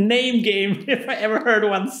 That's a name game, if I ever heard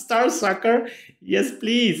one. Starsucker. Yes,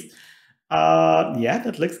 please. Yeah,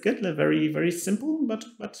 that looks good. Very, very simple, but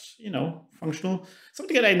functional.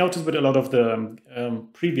 Something that I noticed with a lot of the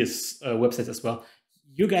previous websites as well.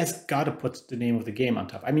 You guys gotta put the name of the game on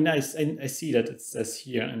top. I mean, I see that it says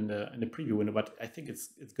here in the preview window, but I think it's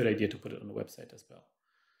a good idea to put it on the website as well.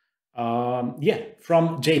 Yeah,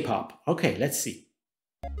 from J-pop. Okay, let's see.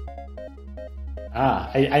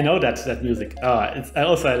 I know that music. I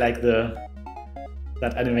like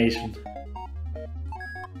that animation.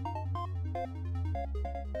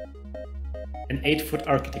 An 8-foot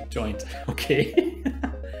architect joint. Okay.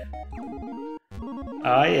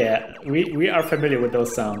 Oh yeah, we are familiar with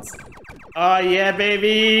those sounds. Oh yeah,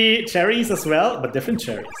 baby! Cherries as well, but different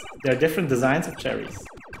cherries. There are different designs of cherries.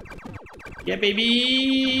 Yeah,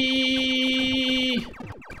 baby!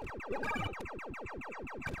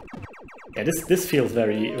 Yeah, this feels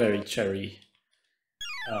very, very cherry.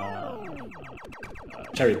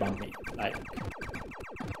 Cherry bumpy, like.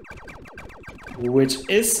 Which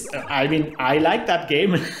is, I mean, I like that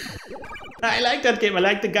game. I like that game. I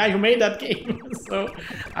like the guy who made that game. So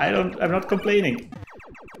I'm not complaining.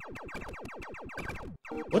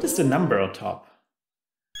 What is the number on top?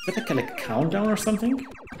 Is that like a countdown or something?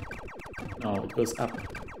 No, it goes up.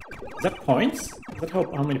 Is that points? Is that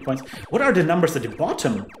how many points? What are the numbers at the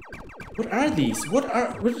bottom? What are these? What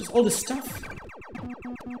is all this stuff?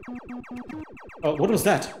 Oh, what was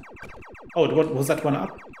that? Oh, what was that one up?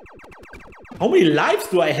 How many lives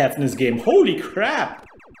do I have in this game? Holy crap!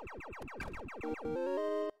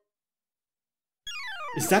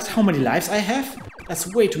 Is that how many lives I have? That's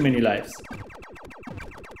way too many lives.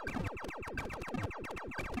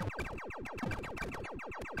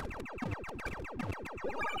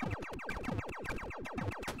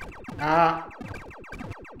 Ah.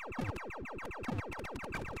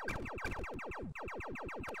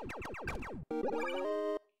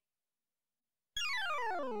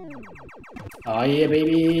 Oh yeah,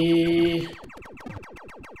 baby.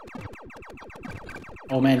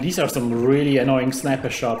 Oh man, these are some really annoying sniper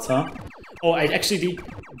shots, huh? Oh, I actually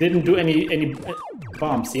didn't do any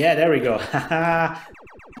bombs. Yeah, there we go. Haha.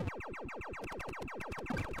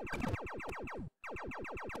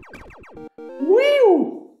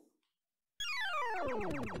 Woo!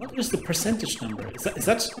 What is the percentage number? Is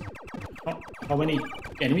that how many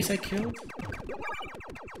enemies I killed?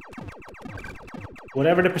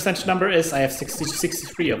 Whatever the percentage number is, I have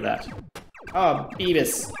 63 of that. Oh,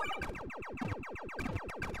 Beavis.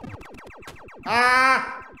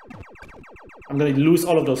 Ah! I'm gonna lose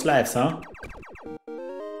all of those lives, huh?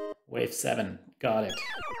 Wave 7. Got it.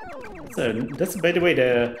 So that's, by the way,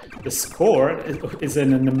 the score is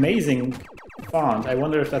in an amazing font. I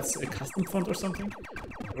wonder if that's a custom font or something?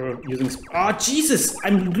 Or using... Oh, Jesus!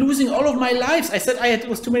 I'm losing all of my lives! I said it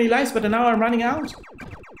was too many lives, but now I'm running out.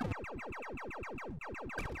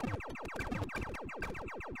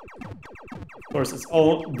 Of course, it's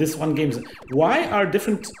all this one game. Why are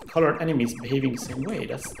different colored enemies behaving the same way?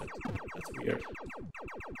 That's weird.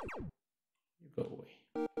 You go away.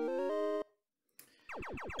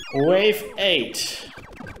 Wave 8.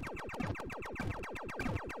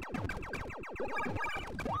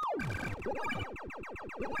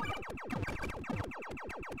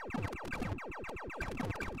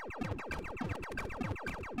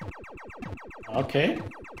 Okay.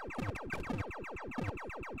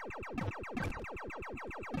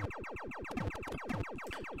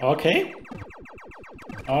 Okay.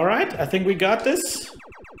 All right, I think we got this.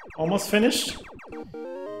 Almost finished.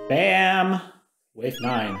 Bam! Wave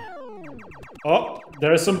 9. Oh,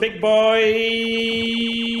 there are some big boys!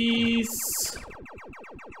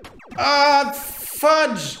 Ah,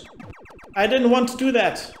 fudge! I didn't want to do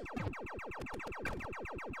that.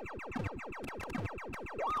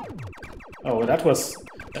 Oh, that was...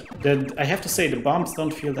 I have to say, the bombs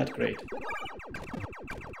don't feel that great.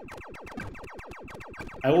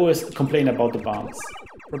 I always complain about the bombs.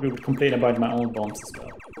 Probably would complain about my own bombs as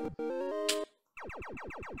well.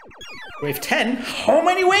 Wave 10? How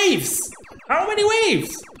many waves? How many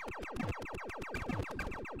waves?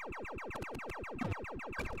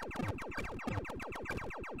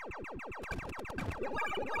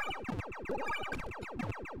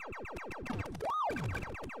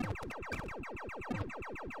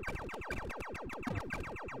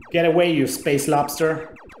 Get away, you space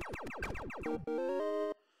lobster.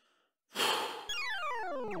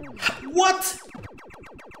 What?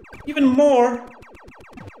 Even more?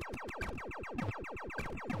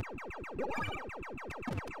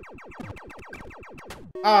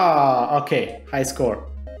 Ah, okay. High score.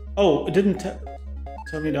 Oh, it didn't tell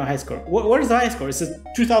me the high score. What is the high score? It says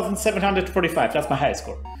 2,745. That's my high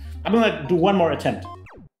score. I'm gonna do one more attempt.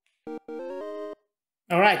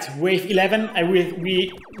 Alright, wave 11.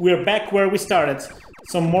 We're back where we started.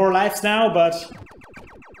 Some more lives now, but...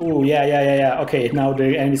 Oh, yeah. Okay, now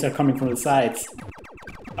the enemies are coming from the sides.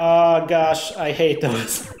 Oh gosh, I hate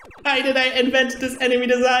those. Why did I invent this enemy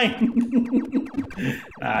design?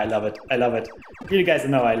 I love it. I love it. You guys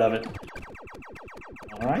know I love it.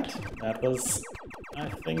 Alright, that was... I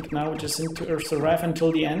think now we just need to survive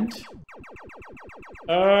until the end.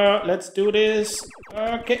 Let's do this.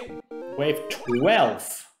 Okay. Wave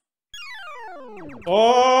 12.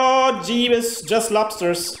 Oh, jeebus. Just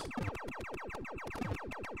lobsters.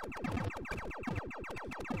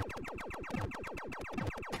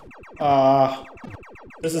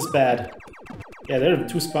 This is bad. Yeah, they're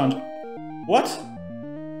too spawned. What?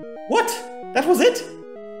 What? That was it?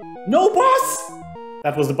 No boss?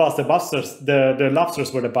 That was the boss. The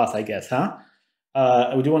lobsters were the boss, I guess, huh?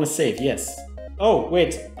 Do you want to save? Yes. Oh,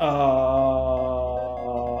 wait.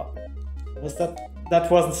 Was that? That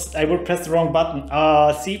wasn't... I will press the wrong button.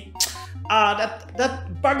 See?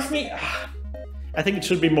 That bugs me. I think it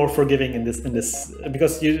should be more forgiving in this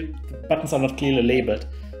because the buttons are not clearly labeled,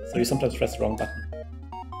 so you sometimes press the wrong button.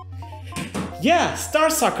 Yeah,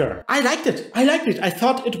 Starsucker. I liked it. I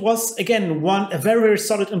thought it was again a very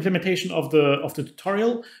solid implementation of the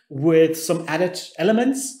tutorial with some added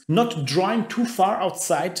elements, not drawing too far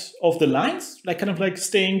outside of the lines, like kind of like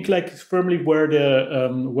staying like firmly where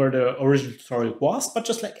the original tutorial was, but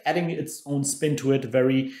just like adding its own spin to it.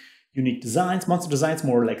 Very unique designs, monster designs,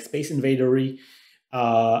 more like Space Invader-y.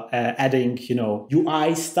 Adding, you know,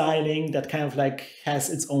 UI styling that kind of like has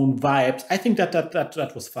its own vibes. I think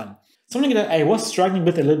that was fun. Something that I was struggling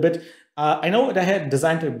with a little bit. I know that I had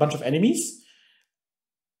designed a bunch of enemies,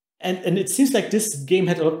 and it seems like this game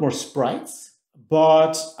had a lot more sprites,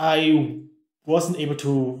 but I wasn't able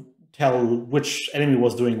to tell which enemy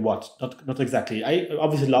was doing what. Not exactly.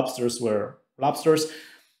 Obviously lobsters were lobsters,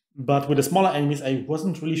 but with the smaller enemies, I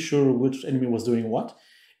wasn't really sure which enemy was doing what.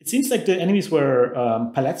 It seems like the enemies were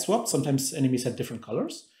palette swapped. Sometimes enemies had different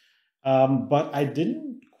colors, but I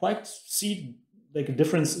didn't quite see like a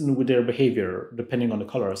difference with their behavior depending on the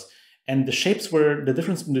colors. And the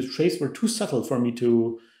difference in the shapes were too subtle for me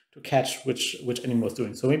to catch which enemy was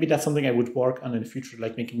doing. So maybe that's something I would work on in the future,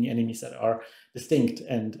 like making enemies that are distinct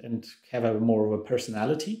and have a more of a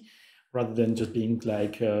personality, rather than just being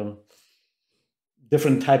like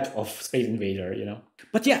different type of Space Invader, you know.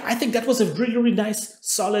 But yeah, I think that was a really nice,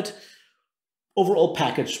 solid overall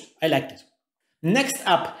package. I liked it. Next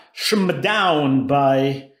up, Shmdown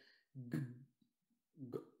by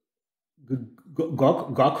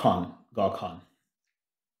Gokon.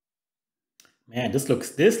 Man, this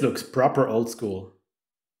looks proper old school.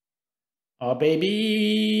 Oh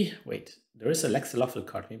baby! Wait, there is a Lexaloffel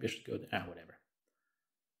card. Maybe I should go there. Ah, whatever.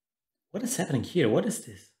 What is happening here? What is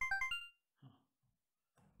this?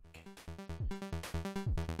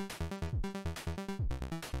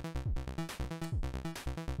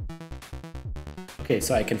 Okay,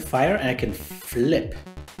 so I can fire and I can flip.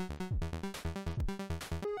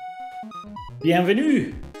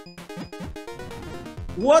 Bienvenue!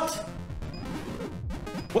 What?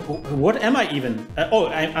 What am I even?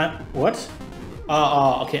 What?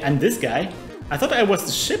 Okay, I'm this guy. I thought I was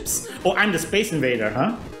the ships. Oh, I'm the Space Invader,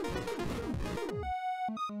 huh?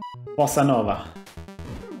 Bossa Nova.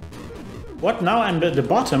 What, now I'm at the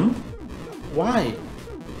bottom? Why?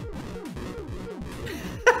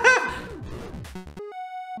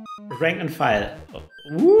 Rank and file.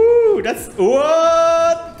 Woo! That's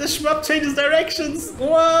what? The shmup changes directions.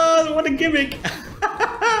 What a gimmick!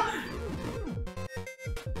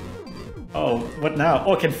 Oh, what now?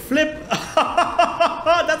 Oh, I can flip.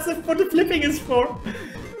 That's what the flipping is for.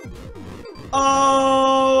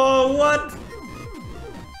 Oh, what?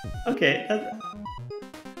 Okay,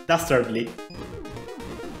 dastardly.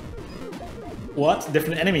 What?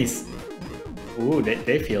 Different enemies. Ooh,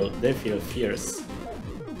 they feel fierce.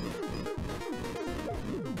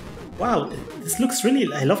 Wow, this looks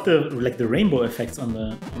really. I love the rainbow effects on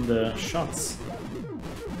the shots.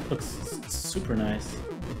 Looks super nice.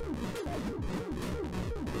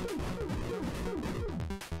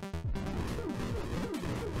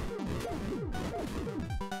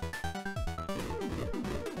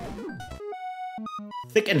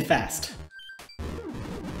 Thick and fast.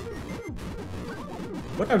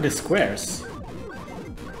 What are the squares?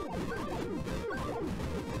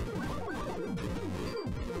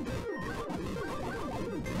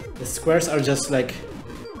 The squares are just like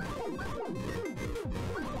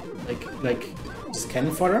just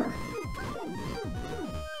cannon fodder.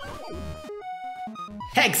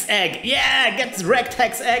 Hex egg! Yeah, get wrecked,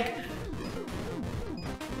 hex egg!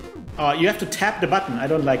 Oh, you have to tap the button. I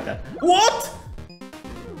don't like that. What?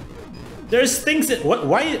 There's things that. What?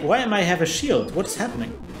 Why am I have a shield? What's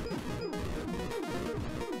happening?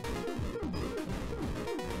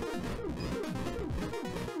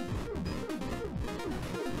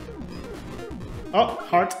 Oh,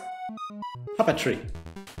 heart. Puppetry.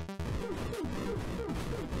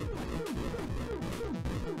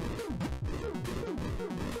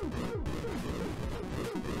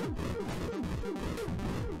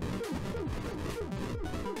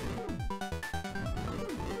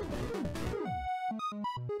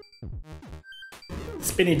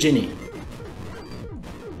 Spinny Ginny.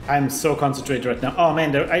 I'm so concentrated right now. Oh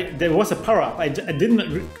man, there was a power-up. I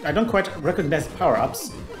don't quite recognize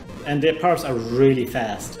power-ups. And the power-ups are really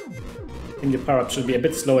fast. I think the power-up should be a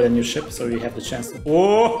bit slower than your ship, so you have the chance to...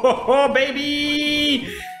 Whoa,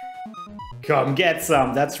 baby! Come get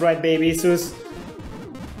some. That's right, baby. Sus.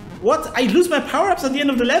 What? I lose my power-ups at the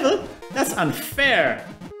end of the level? That's unfair.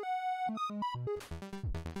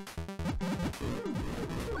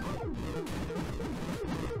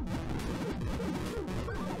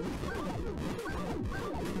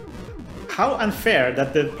 how unfair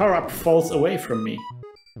that the power-up falls away from me.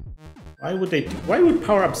 Why would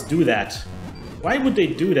power-ups do that? Why would they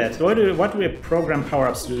do that? Why do we program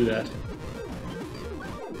power-ups to do that?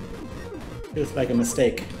 Feels like a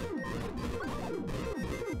mistake.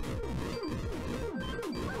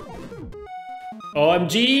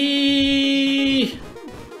 OMG!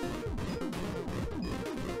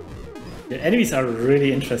 The enemies are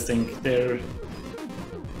really interesting. They're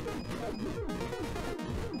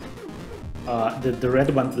the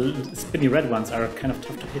red ones, the spinny red ones are kind of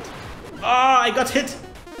tough to hit. Oh, I got hit!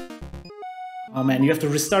 Oh man, you have to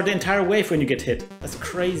restart the entire wave when you get hit. That's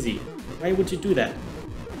crazy. Why would you do that?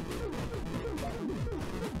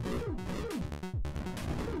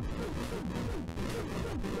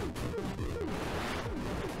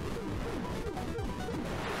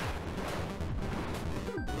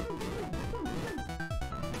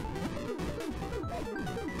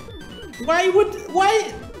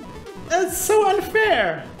 Why? That's so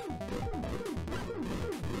unfair!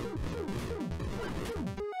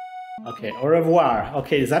 Okay, au revoir.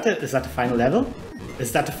 Okay, is that the final level?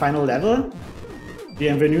 Is that the final level?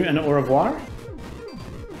 Bienvenue and au revoir?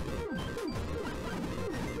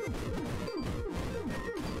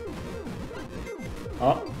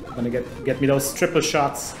 Oh, gonna get me those triple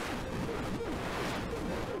shots.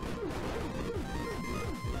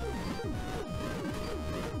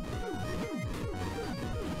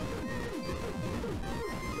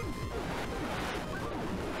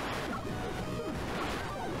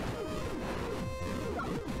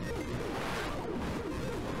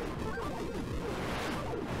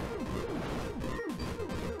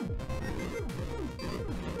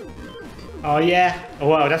 Oh yeah! Oh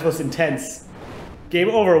wow, that was intense. Game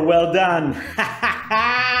over, well done.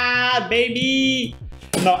 Baby!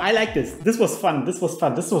 No, I like this. This was fun. This was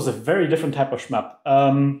fun. This was a very different type of shmup.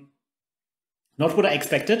 Not what I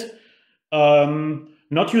expected.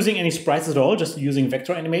 Not using any sprites at all, just using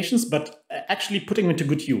vector animations, but actually putting them to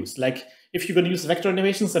good use. Like, if you're going to use vector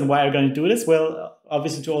animations, then why are you going to do this? Well,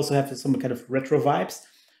 obviously to also have some kind of retro vibes,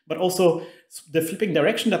 but also the flipping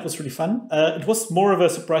direction, that was really fun. It was more of a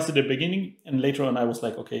surprise at the beginning, and later on I was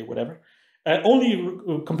like, okay, whatever. Only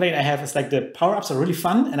complaint I have is like the power-ups are really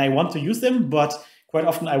fun, and I want to use them, but quite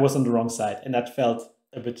often I was on the wrong side, and that felt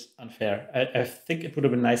a bit unfair. I think it would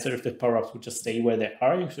have been nicer if the power-ups would just stay where they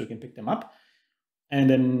are, so you can pick them up, and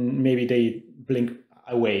then maybe they blink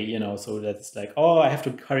away, you know, so that it's like, oh, I have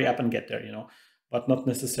to hurry up and get there, you know, but not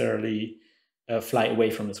necessarily fly away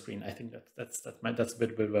from the screen. I think that's a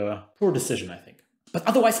bit of a poor decision, I think. But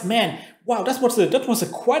otherwise, man, wow, that was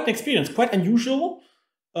quite an experience, quite unusual,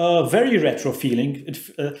 very retro feeling.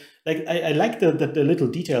 I like the little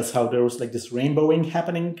details, how there was like this rainbow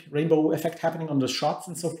effect happening on the shots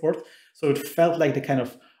and so forth. So it felt like the kind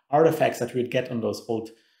of artifacts that we'd get on those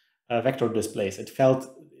old vector displays. It felt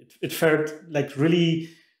like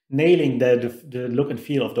really nailing the look and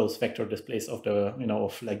feel of those vector displays of the, you know,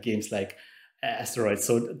 of like games like Asteroids.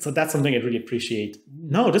 So that's something I really appreciate.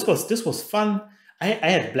 No, this was fun. I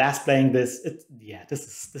had a blast playing this.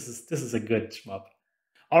 This is a good shmup.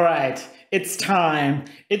 All right, it's time.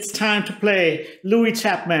 It's time to play Louis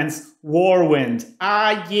Chapman's Warwind.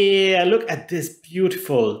 Ah, yeah, look at this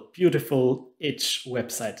beautiful, beautiful itch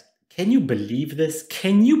website. Can you believe this?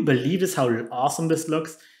 Can you believe this? How awesome this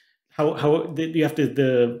looks? How you have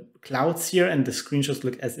the clouds here, and the screenshots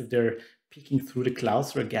look as if they're peeking through the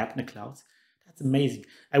clouds, through a gap in the clouds. That's amazing.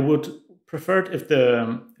 I would prefer it if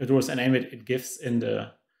there was an animated GIFs in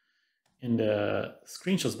the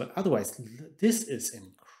screenshots, but otherwise, this is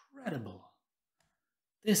incredible.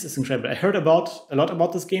 This is incredible. I heard a lot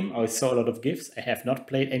about this game. I saw a lot of GIFs. I have not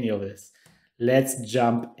played any of this. Let's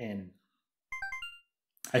jump in.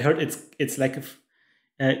 I heard it's like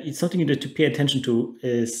it's something you need to pay attention to.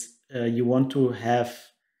 Is you want to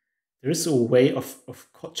have, there is a way of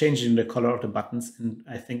changing the color of the buttons, and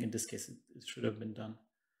I think in this case it should have been done.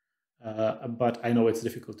 But I know it's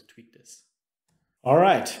difficult to tweak this. All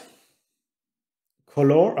right.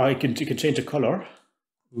 Color. You can change the color.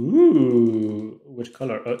 Ooh, which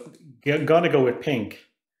color? Gonna go with pink.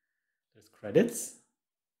 There's credits.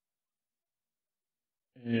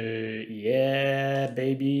 Yeah,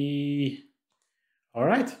 baby. All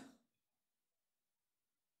right.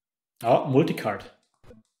 Oh, multi-card.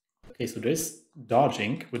 Okay, so there's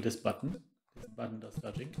dodging with this button. This button does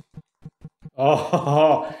dodging.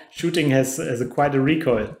 Oh, shooting has quite a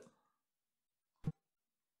recoil.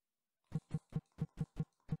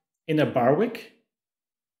 Inner Barwick.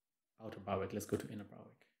 Outer Barwick. Let's go to Inner Barwick.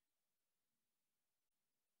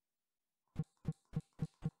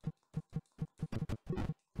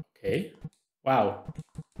 Okay. Wow.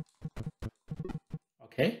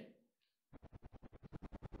 Okay.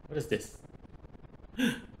 What is this?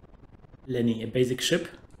 Lenny, a basic ship.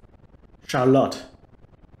 Charlotte.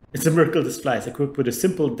 It's a miracle this flies, equipped with a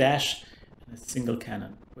simple dash and a single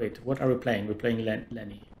cannon. Wait, what are we playing? We're playing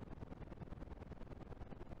Lenny.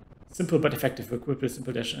 Simple but effective, equipped with a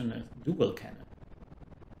simple dash and a dual cannon.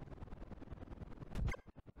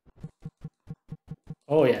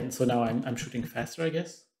 Oh yeah, and so now I'm shooting faster, I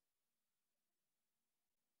guess.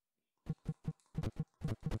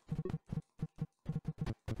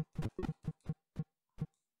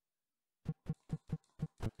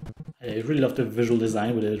 I really love the visual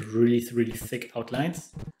design with the really thick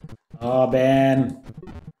outlines. Oh man.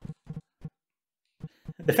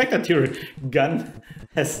 The fact that your gun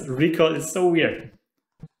has recoil is so weird.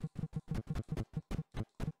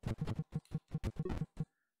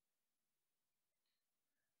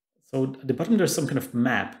 So at the bottom there's some kind of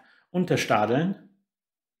map. Unterstadeln.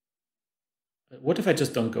 What if I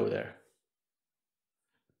just don't go there?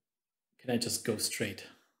 Can I just go straight?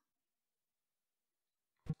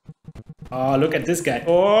 Oh, look at this guy.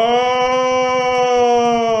 Oh!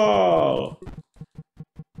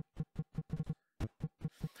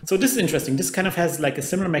 So this is interesting. This kind of has like a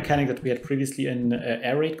similar mechanic that we had previously in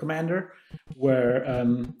Air Raid Commander, where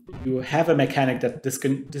you have a mechanic that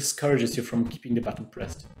discourages you from keeping the button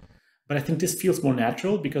pressed. But I think this feels more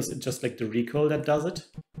natural because it's just like the recoil that does it.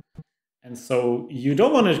 And so you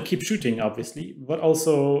don't want to keep shooting, obviously, but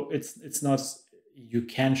also it's not, you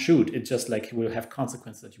can shoot. It just like will have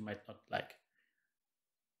consequences that you might not like.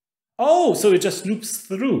 Oh, so it just loops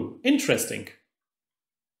through. Interesting.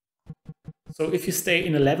 So if you stay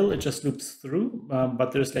in a level, it just loops through,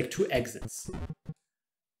 but there's like 2 exits.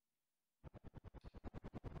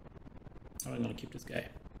 Oh, I'm gonna keep this guy.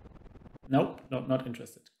 Nope, not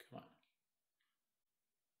interested. Come on.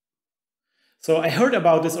 So I heard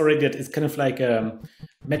about this already, that it's kind of like a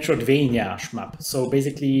Metroidvania shmup. So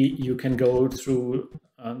basically you can go through,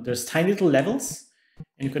 there's tiny little levels,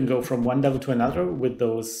 and you can go from one level to another with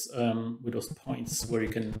those points where you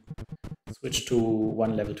can switch to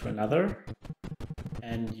one level to another.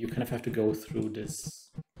 And you kind of have to go through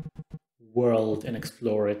this world and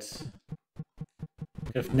explore it,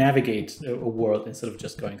 kind of navigate a world instead of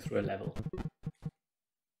just going through a level.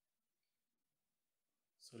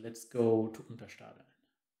 So let's go to Unterstadeln.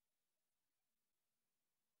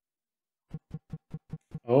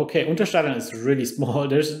 Okay, Unterstadeln is really small.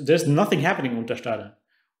 There's nothing happening in Unterstadeln.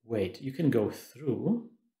 Wait, you can go through.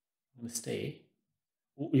 I'm gonna stay.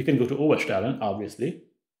 You can go to Oberstadeln, obviously.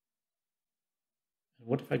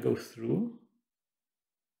 What if I go through?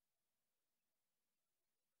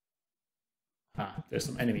 Ah, there's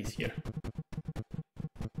some enemies here.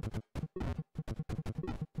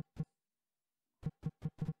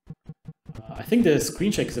 I think the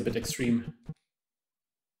screen shake is a bit extreme.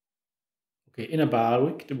 Okay, in a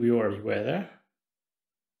Barwick, we already were there.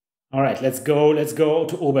 All right, let's go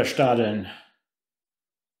to Oberstadeln.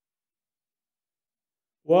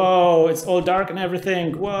 Whoa, it's all dark and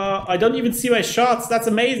everything. Whoa, I don't even see my shots. That's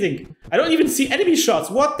amazing. I don't even see enemy shots.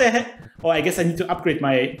 What the heck? Oh, I guess I need to upgrade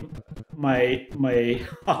my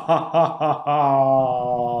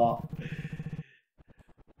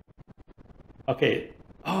Okay.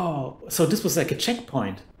 Oh, so this was like a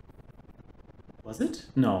checkpoint. Was it?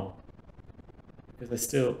 No.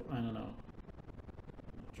 Because I don't know.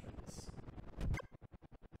 Try this.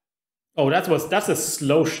 Oh, that's a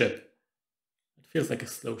slow ship. It feels like a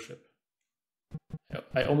slow ship.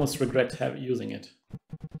 I almost regret using it.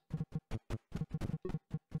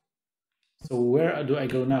 So where do I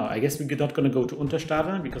go now? I guess we're not going to go to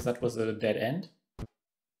Unterstadeln because that was a dead end.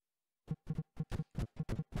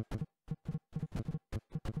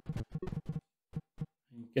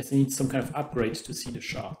 I guess I need some kind of upgrade to see the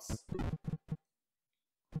shots.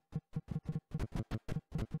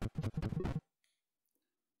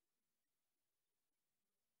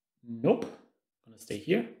 Nope. I'm gonna stay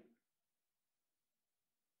here.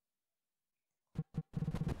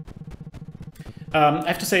 I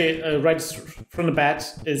have to say, right from the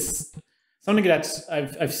bat is something that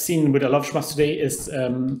I've seen with a lot of shmups today is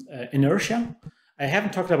inertia. I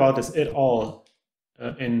haven't talked about this at all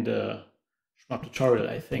in the shmup tutorial,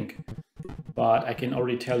 I think, but I can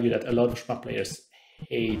already tell you that a lot of shmup players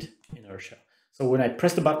hate inertia. So when I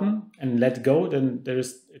press the button and let go, then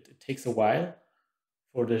it takes a while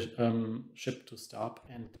for the ship to stop,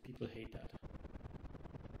 and people hate that.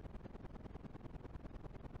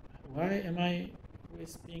 Why am I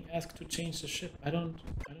always being asked to change the ship? I don't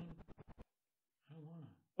wanna.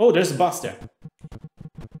 Oh, there's a boss there.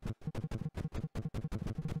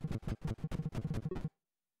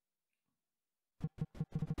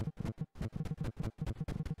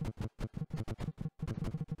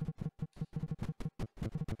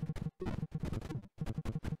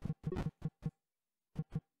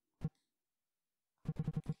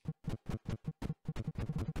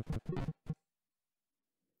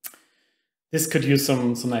 This could use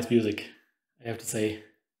some nice music, I have to say.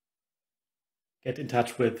 Get in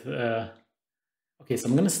touch with... Okay, so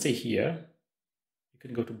I'm going to stay here. You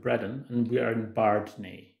can go to Braddon, and we are in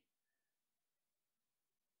Bardney.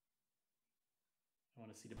 I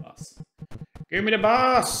want to see the boss. Give me the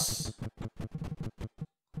boss!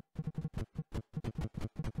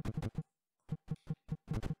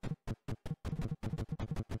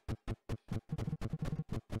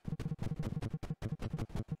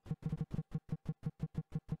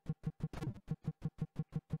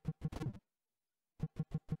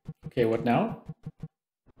 Okay, what now?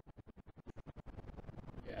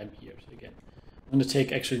 Yeah, I'm here again. I'm gonna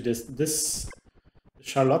take actually this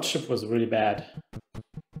Charlotte ship was really bad.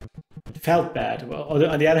 It felt bad. Well,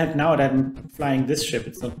 on the other hand, now that I'm flying this ship,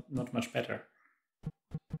 it's not much better.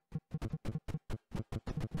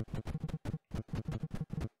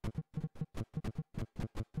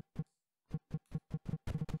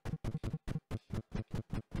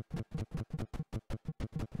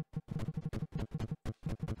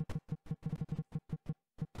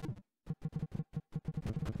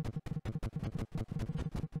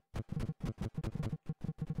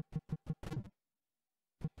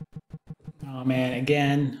 Oh man,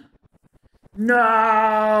 again.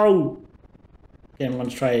 No! Okay, I'm gonna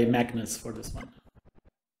try Magnus for this one.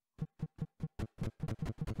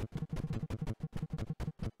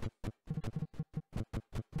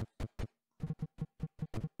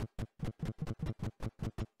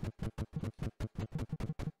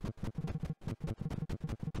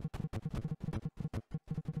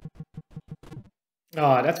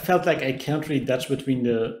 Oh, that felt like I cannot really dodge between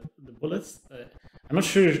the bullets. I'm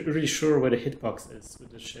not really sure where the hitbox is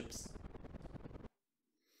with the ships.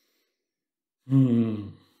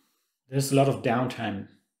 There's a lot of downtime.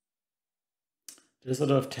 There's a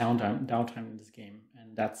lot of downtime in this game,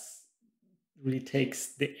 and that's really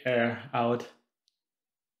takes the air out.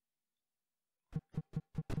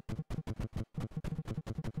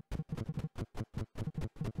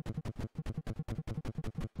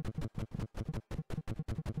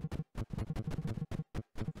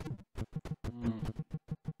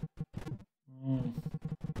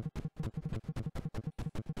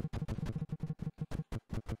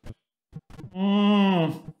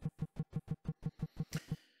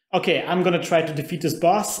 Okay, I'm gonna try to defeat this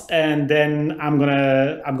boss, and then I'm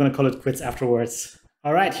gonna call it quits afterwards.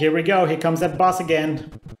 All right, here we go. Here comes that boss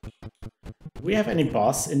again. Do we have any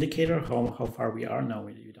boss indicator? How far we are? No,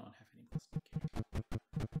 we don't have any boss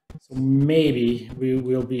indicator. So maybe we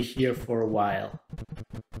will be here for a while.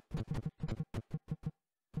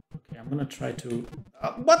 Okay, I'm gonna try to.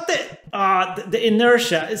 What the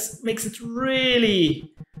inertia makes it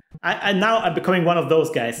really. Now I'm becoming one of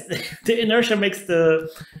those guys. The inertia makes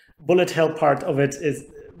the bullet hell part of it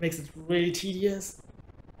makes it really tedious.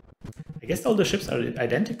 I guess all the ships are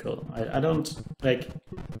identical. I don't like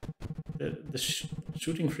the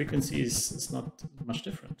shooting frequency is not much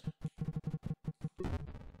different.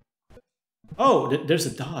 Oh, there's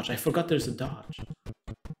a dodge. I forgot there's a dodge.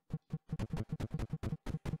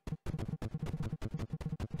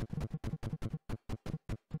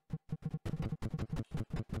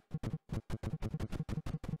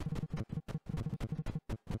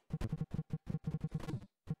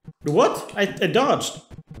 What? I dodged.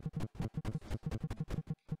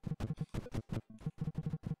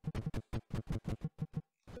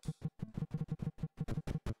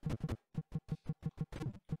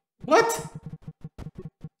 What?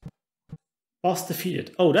 Boss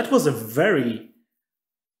defeated. Oh, that was a very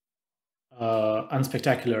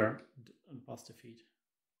unspectacular boss defeat.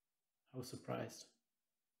 I was surprised.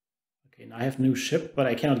 Okay, now I have new ship, but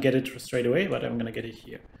I cannot get it straight away, but I'm gonna get it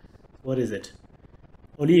here. What is it?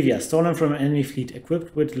 Olivia, stolen from an enemy fleet,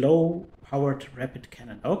 equipped with low-powered rapid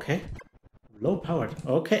cannon. Okay. Low-powered.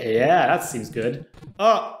 Okay, yeah, that seems good.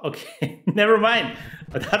 Oh, okay. Never mind.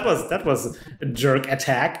 But that was a jerk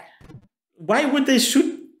attack. Why would they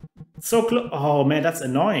shoot so close? Oh man, that's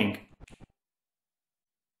annoying.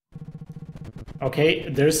 Okay,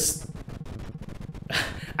 there's...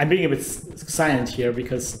 I'm being a bit silent here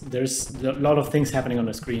because there's a lot of things happening on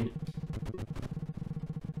the screen.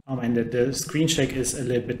 Oh man, the screen shake is a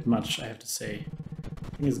little bit much, I have to say.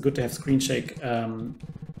 I think it's good to have screen shake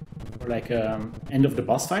for like end of the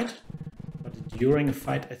boss fight, but during a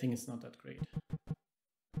fight, I think it's not that great.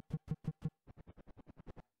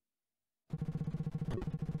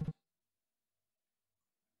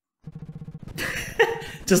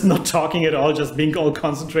 Just not talking at all, just being all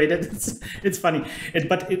concentrated. It's funny,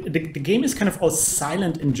 but the game is kind of all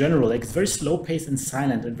silent in general. Like it's very slow paced and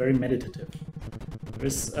silent and very meditative.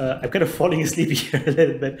 I'm kind of falling asleep here a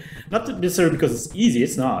little bit. Not necessarily because it's easy,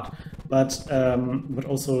 it's not. but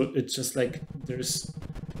also it's just like there's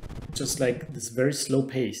just like this very slow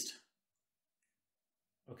paced.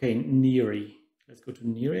 Okay, Neri. Let's go to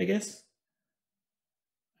Neri, I guess.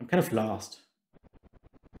 I'm kind of lost.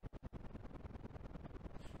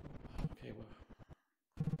 Okay, well.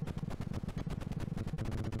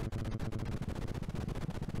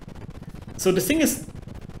 So the thing is,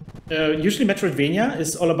 usually Metroidvania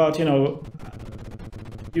is all about, you know,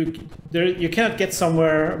 you cannot get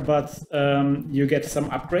somewhere, but you get some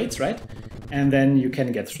upgrades, right? And then you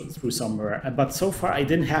can get through somewhere. But so far, I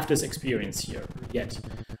didn't have this experience here yet.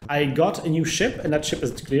 I got a new ship, and that ship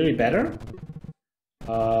is clearly better.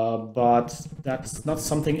 But that's not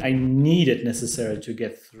something I needed necessarily to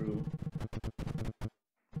get through.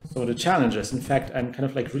 So the challenges, in fact, I'm kind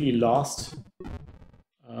of like really lost.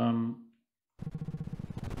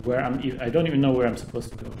 Where I don't even know where I'm supposed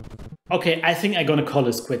to go. Okay, I think I'm gonna call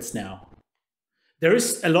this quits now. There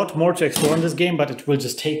is a lot more to explore in this game, but it will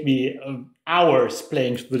just take me hours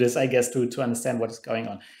playing through this, I guess, to understand what is going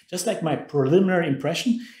on. Just like my preliminary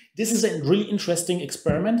impression, this is a really interesting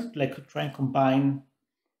experiment, like to try and combine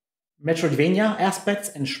Metroidvania aspects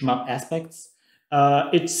and shmup aspects.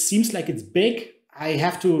 It seems like it's big. I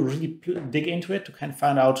have to really dig into it to kind of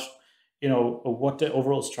find out, you know, what the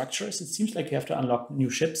overall structure is. It seems like you have to unlock new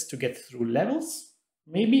ships to get through levels.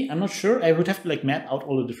 Maybe, I'm not sure. I would have to like map out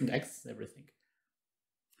all the different exits and everything.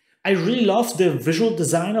 I really love the visual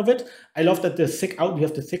design of it. I love that you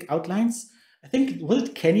have the thick outlines. I think, was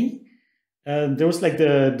it Kenny? There was like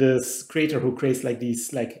this creator who creates like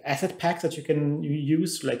these like asset packs that you can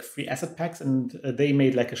use, like free asset packs, and they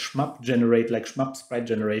made like a shmup shmup sprite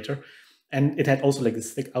generator, and it had also like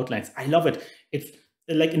this thick outlines. I love it. It's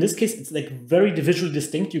like in this case, it's like very visually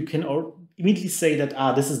distinct. You can immediately say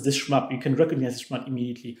that this is this shmup. You can recognize the shmup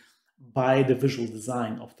immediately by the visual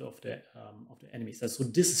design of the enemies. So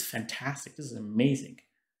this is fantastic. This is amazing.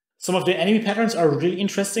 Some of the enemy patterns are really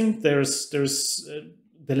interesting. There is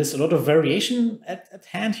a lot of variation at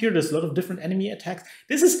hand here. There's a lot of different enemy attacks.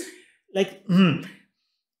 This is like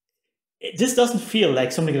this doesn't feel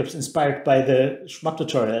like something that was inspired by the shmup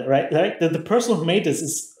tutorial, right? Like the person who made this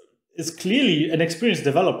is clearly an experienced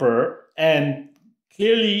developer, and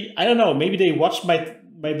clearly, I don't know, maybe they watched my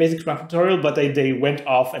Basic Shmup tutorial, but they went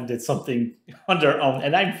off and did something on their own,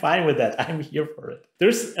 and I'm fine with that. I'm here for it.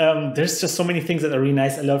 There's just so many things that are really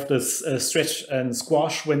nice. I love this stretch and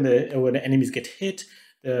squash when the enemies get hit.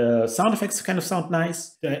 The sound effects kind of sound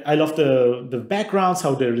nice. I love the backgrounds,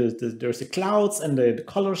 how there's the clouds and the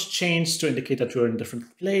colors change to indicate that you're in a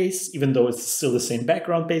different place, even though it's still the same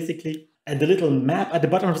background basically. And the little map at the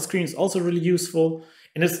bottom of the screen is also really useful.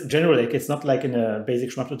 And it's generally like, it's not like in a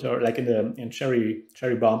Basic Shmup tutorial, like in Cherry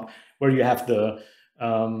Bomb, where you have the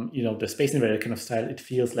the Space Invader kind of style. It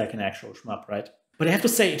feels like an actual shmup, right? But I have to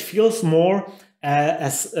say, it feels more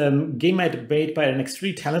as a game made by an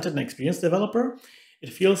extremely talented and experienced developer.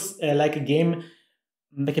 It feels like a game,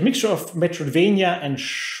 like a mixture of Metroidvania and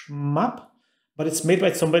shmup, but it's made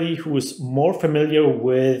by somebody who is more familiar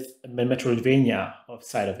with the Metroidvania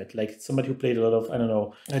side of it. Like somebody who played a lot of, I don't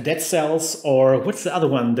know, Dead Cells, or what's the other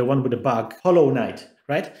one? The one with the bug, Hollow Knight,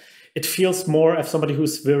 right? It feels more of somebody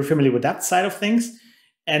who's very familiar with that side of things,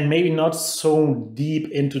 and maybe not so deep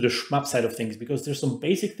into the shmup side of things, because there's some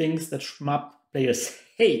basic things that shmup players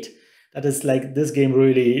hate. That is like this game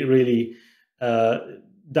really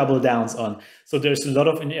double downs on. So there's a lot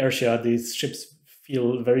of inertia. These ships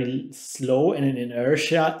feel very slow and in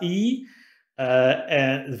inertia-y,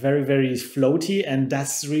 and very floaty, and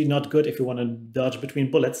that's really not good if you want to dodge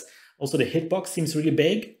between bullets. Also, the hitbox seems really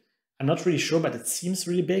big. I'm not really sure, but it seems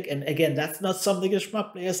really big. And again, that's not something that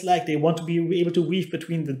shmup players like. They want to be able to weave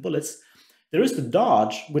between the bullets. There is the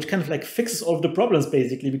dodge, which kind of like fixes all of the problems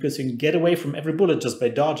basically, because you can get away from every bullet just by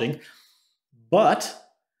dodging. But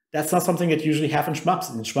that's not something that you usually have in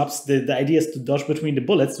shmups. In shmups, the idea is to dodge between the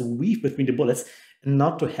bullets, to weave between the bullets, and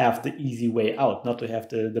not to have the easy way out, not to have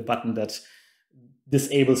the button that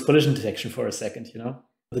disables collision detection for a second, you know?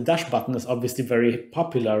 The dash button is obviously very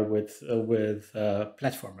popular with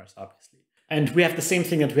platformers, obviously. And we have the same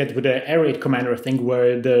thing that we had with the air raid commander thing,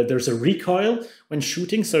 where there's a recoil when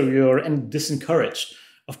shooting, so you're disencouraged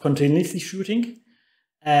of continuously shooting.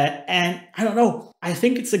 And I don't know, I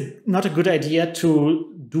think it's not a good idea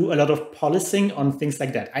to do a lot of policing on things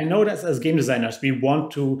like that. I know that as game designers, we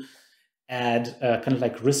want to add kind of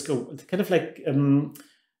like risk, kind of like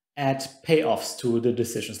add payoffs to the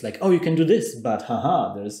decisions. Like, oh, you can do this, but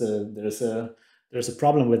haha, there's a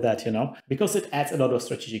problem with that, you know, because it adds a lot of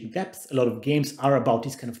strategic depth. A lot of games are about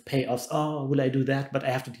these kind of payoffs. Oh, will I do that? But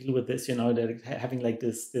I have to deal with this, you know, having like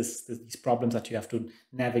these problems that you have to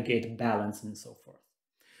navigate, balance, and so forth.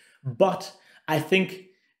 But I think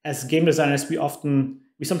as game designers,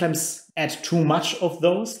 we sometimes add too much of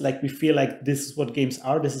those. Like we feel like this is what games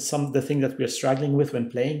are. This is the thing that we are struggling with when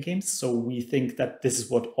playing games. So we think that this is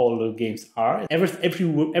what all the games are.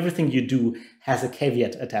 Everything you do has a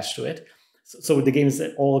caveat attached to it. So the game is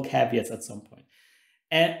all caveats at some point.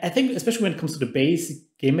 And I think especially when it comes to the basic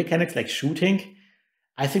game mechanics like shooting,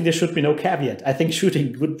 I think there should be no caveat. I think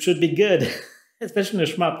shooting should be good, especially in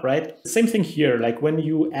a shmup, right? Same thing here. Like when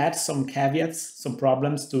you add some caveats, some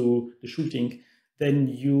problems to the shooting, then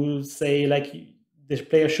you say like the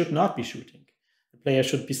player should not be shooting. The player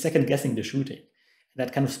should be second guessing the shooting.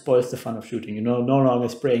 That kind of spoils the fun of shooting, you know, no longer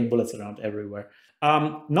spraying bullets around everywhere.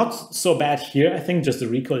 Not so bad here. I think just the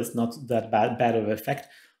recoil is not that bad of an effect,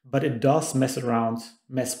 but it does mess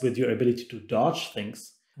with your ability to dodge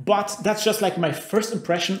things. But that's just like my first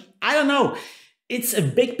impression. I don't know. It's a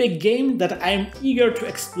big game that I'm eager to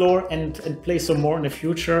explore and play some more in the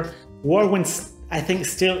future. Warwind, I think,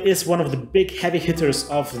 still is one of the big heavy hitters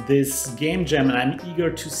of this game jam, and I'm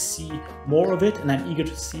eager to see more of it, and I'm eager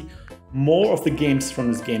to see more of the games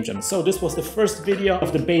from this game jam. So this was the first video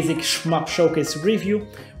of the Basic Shmup Showcase review.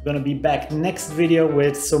 We're gonna be back next video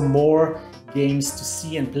with some more games to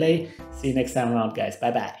see and play. See you next time around, guys.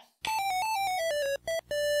 Bye bye.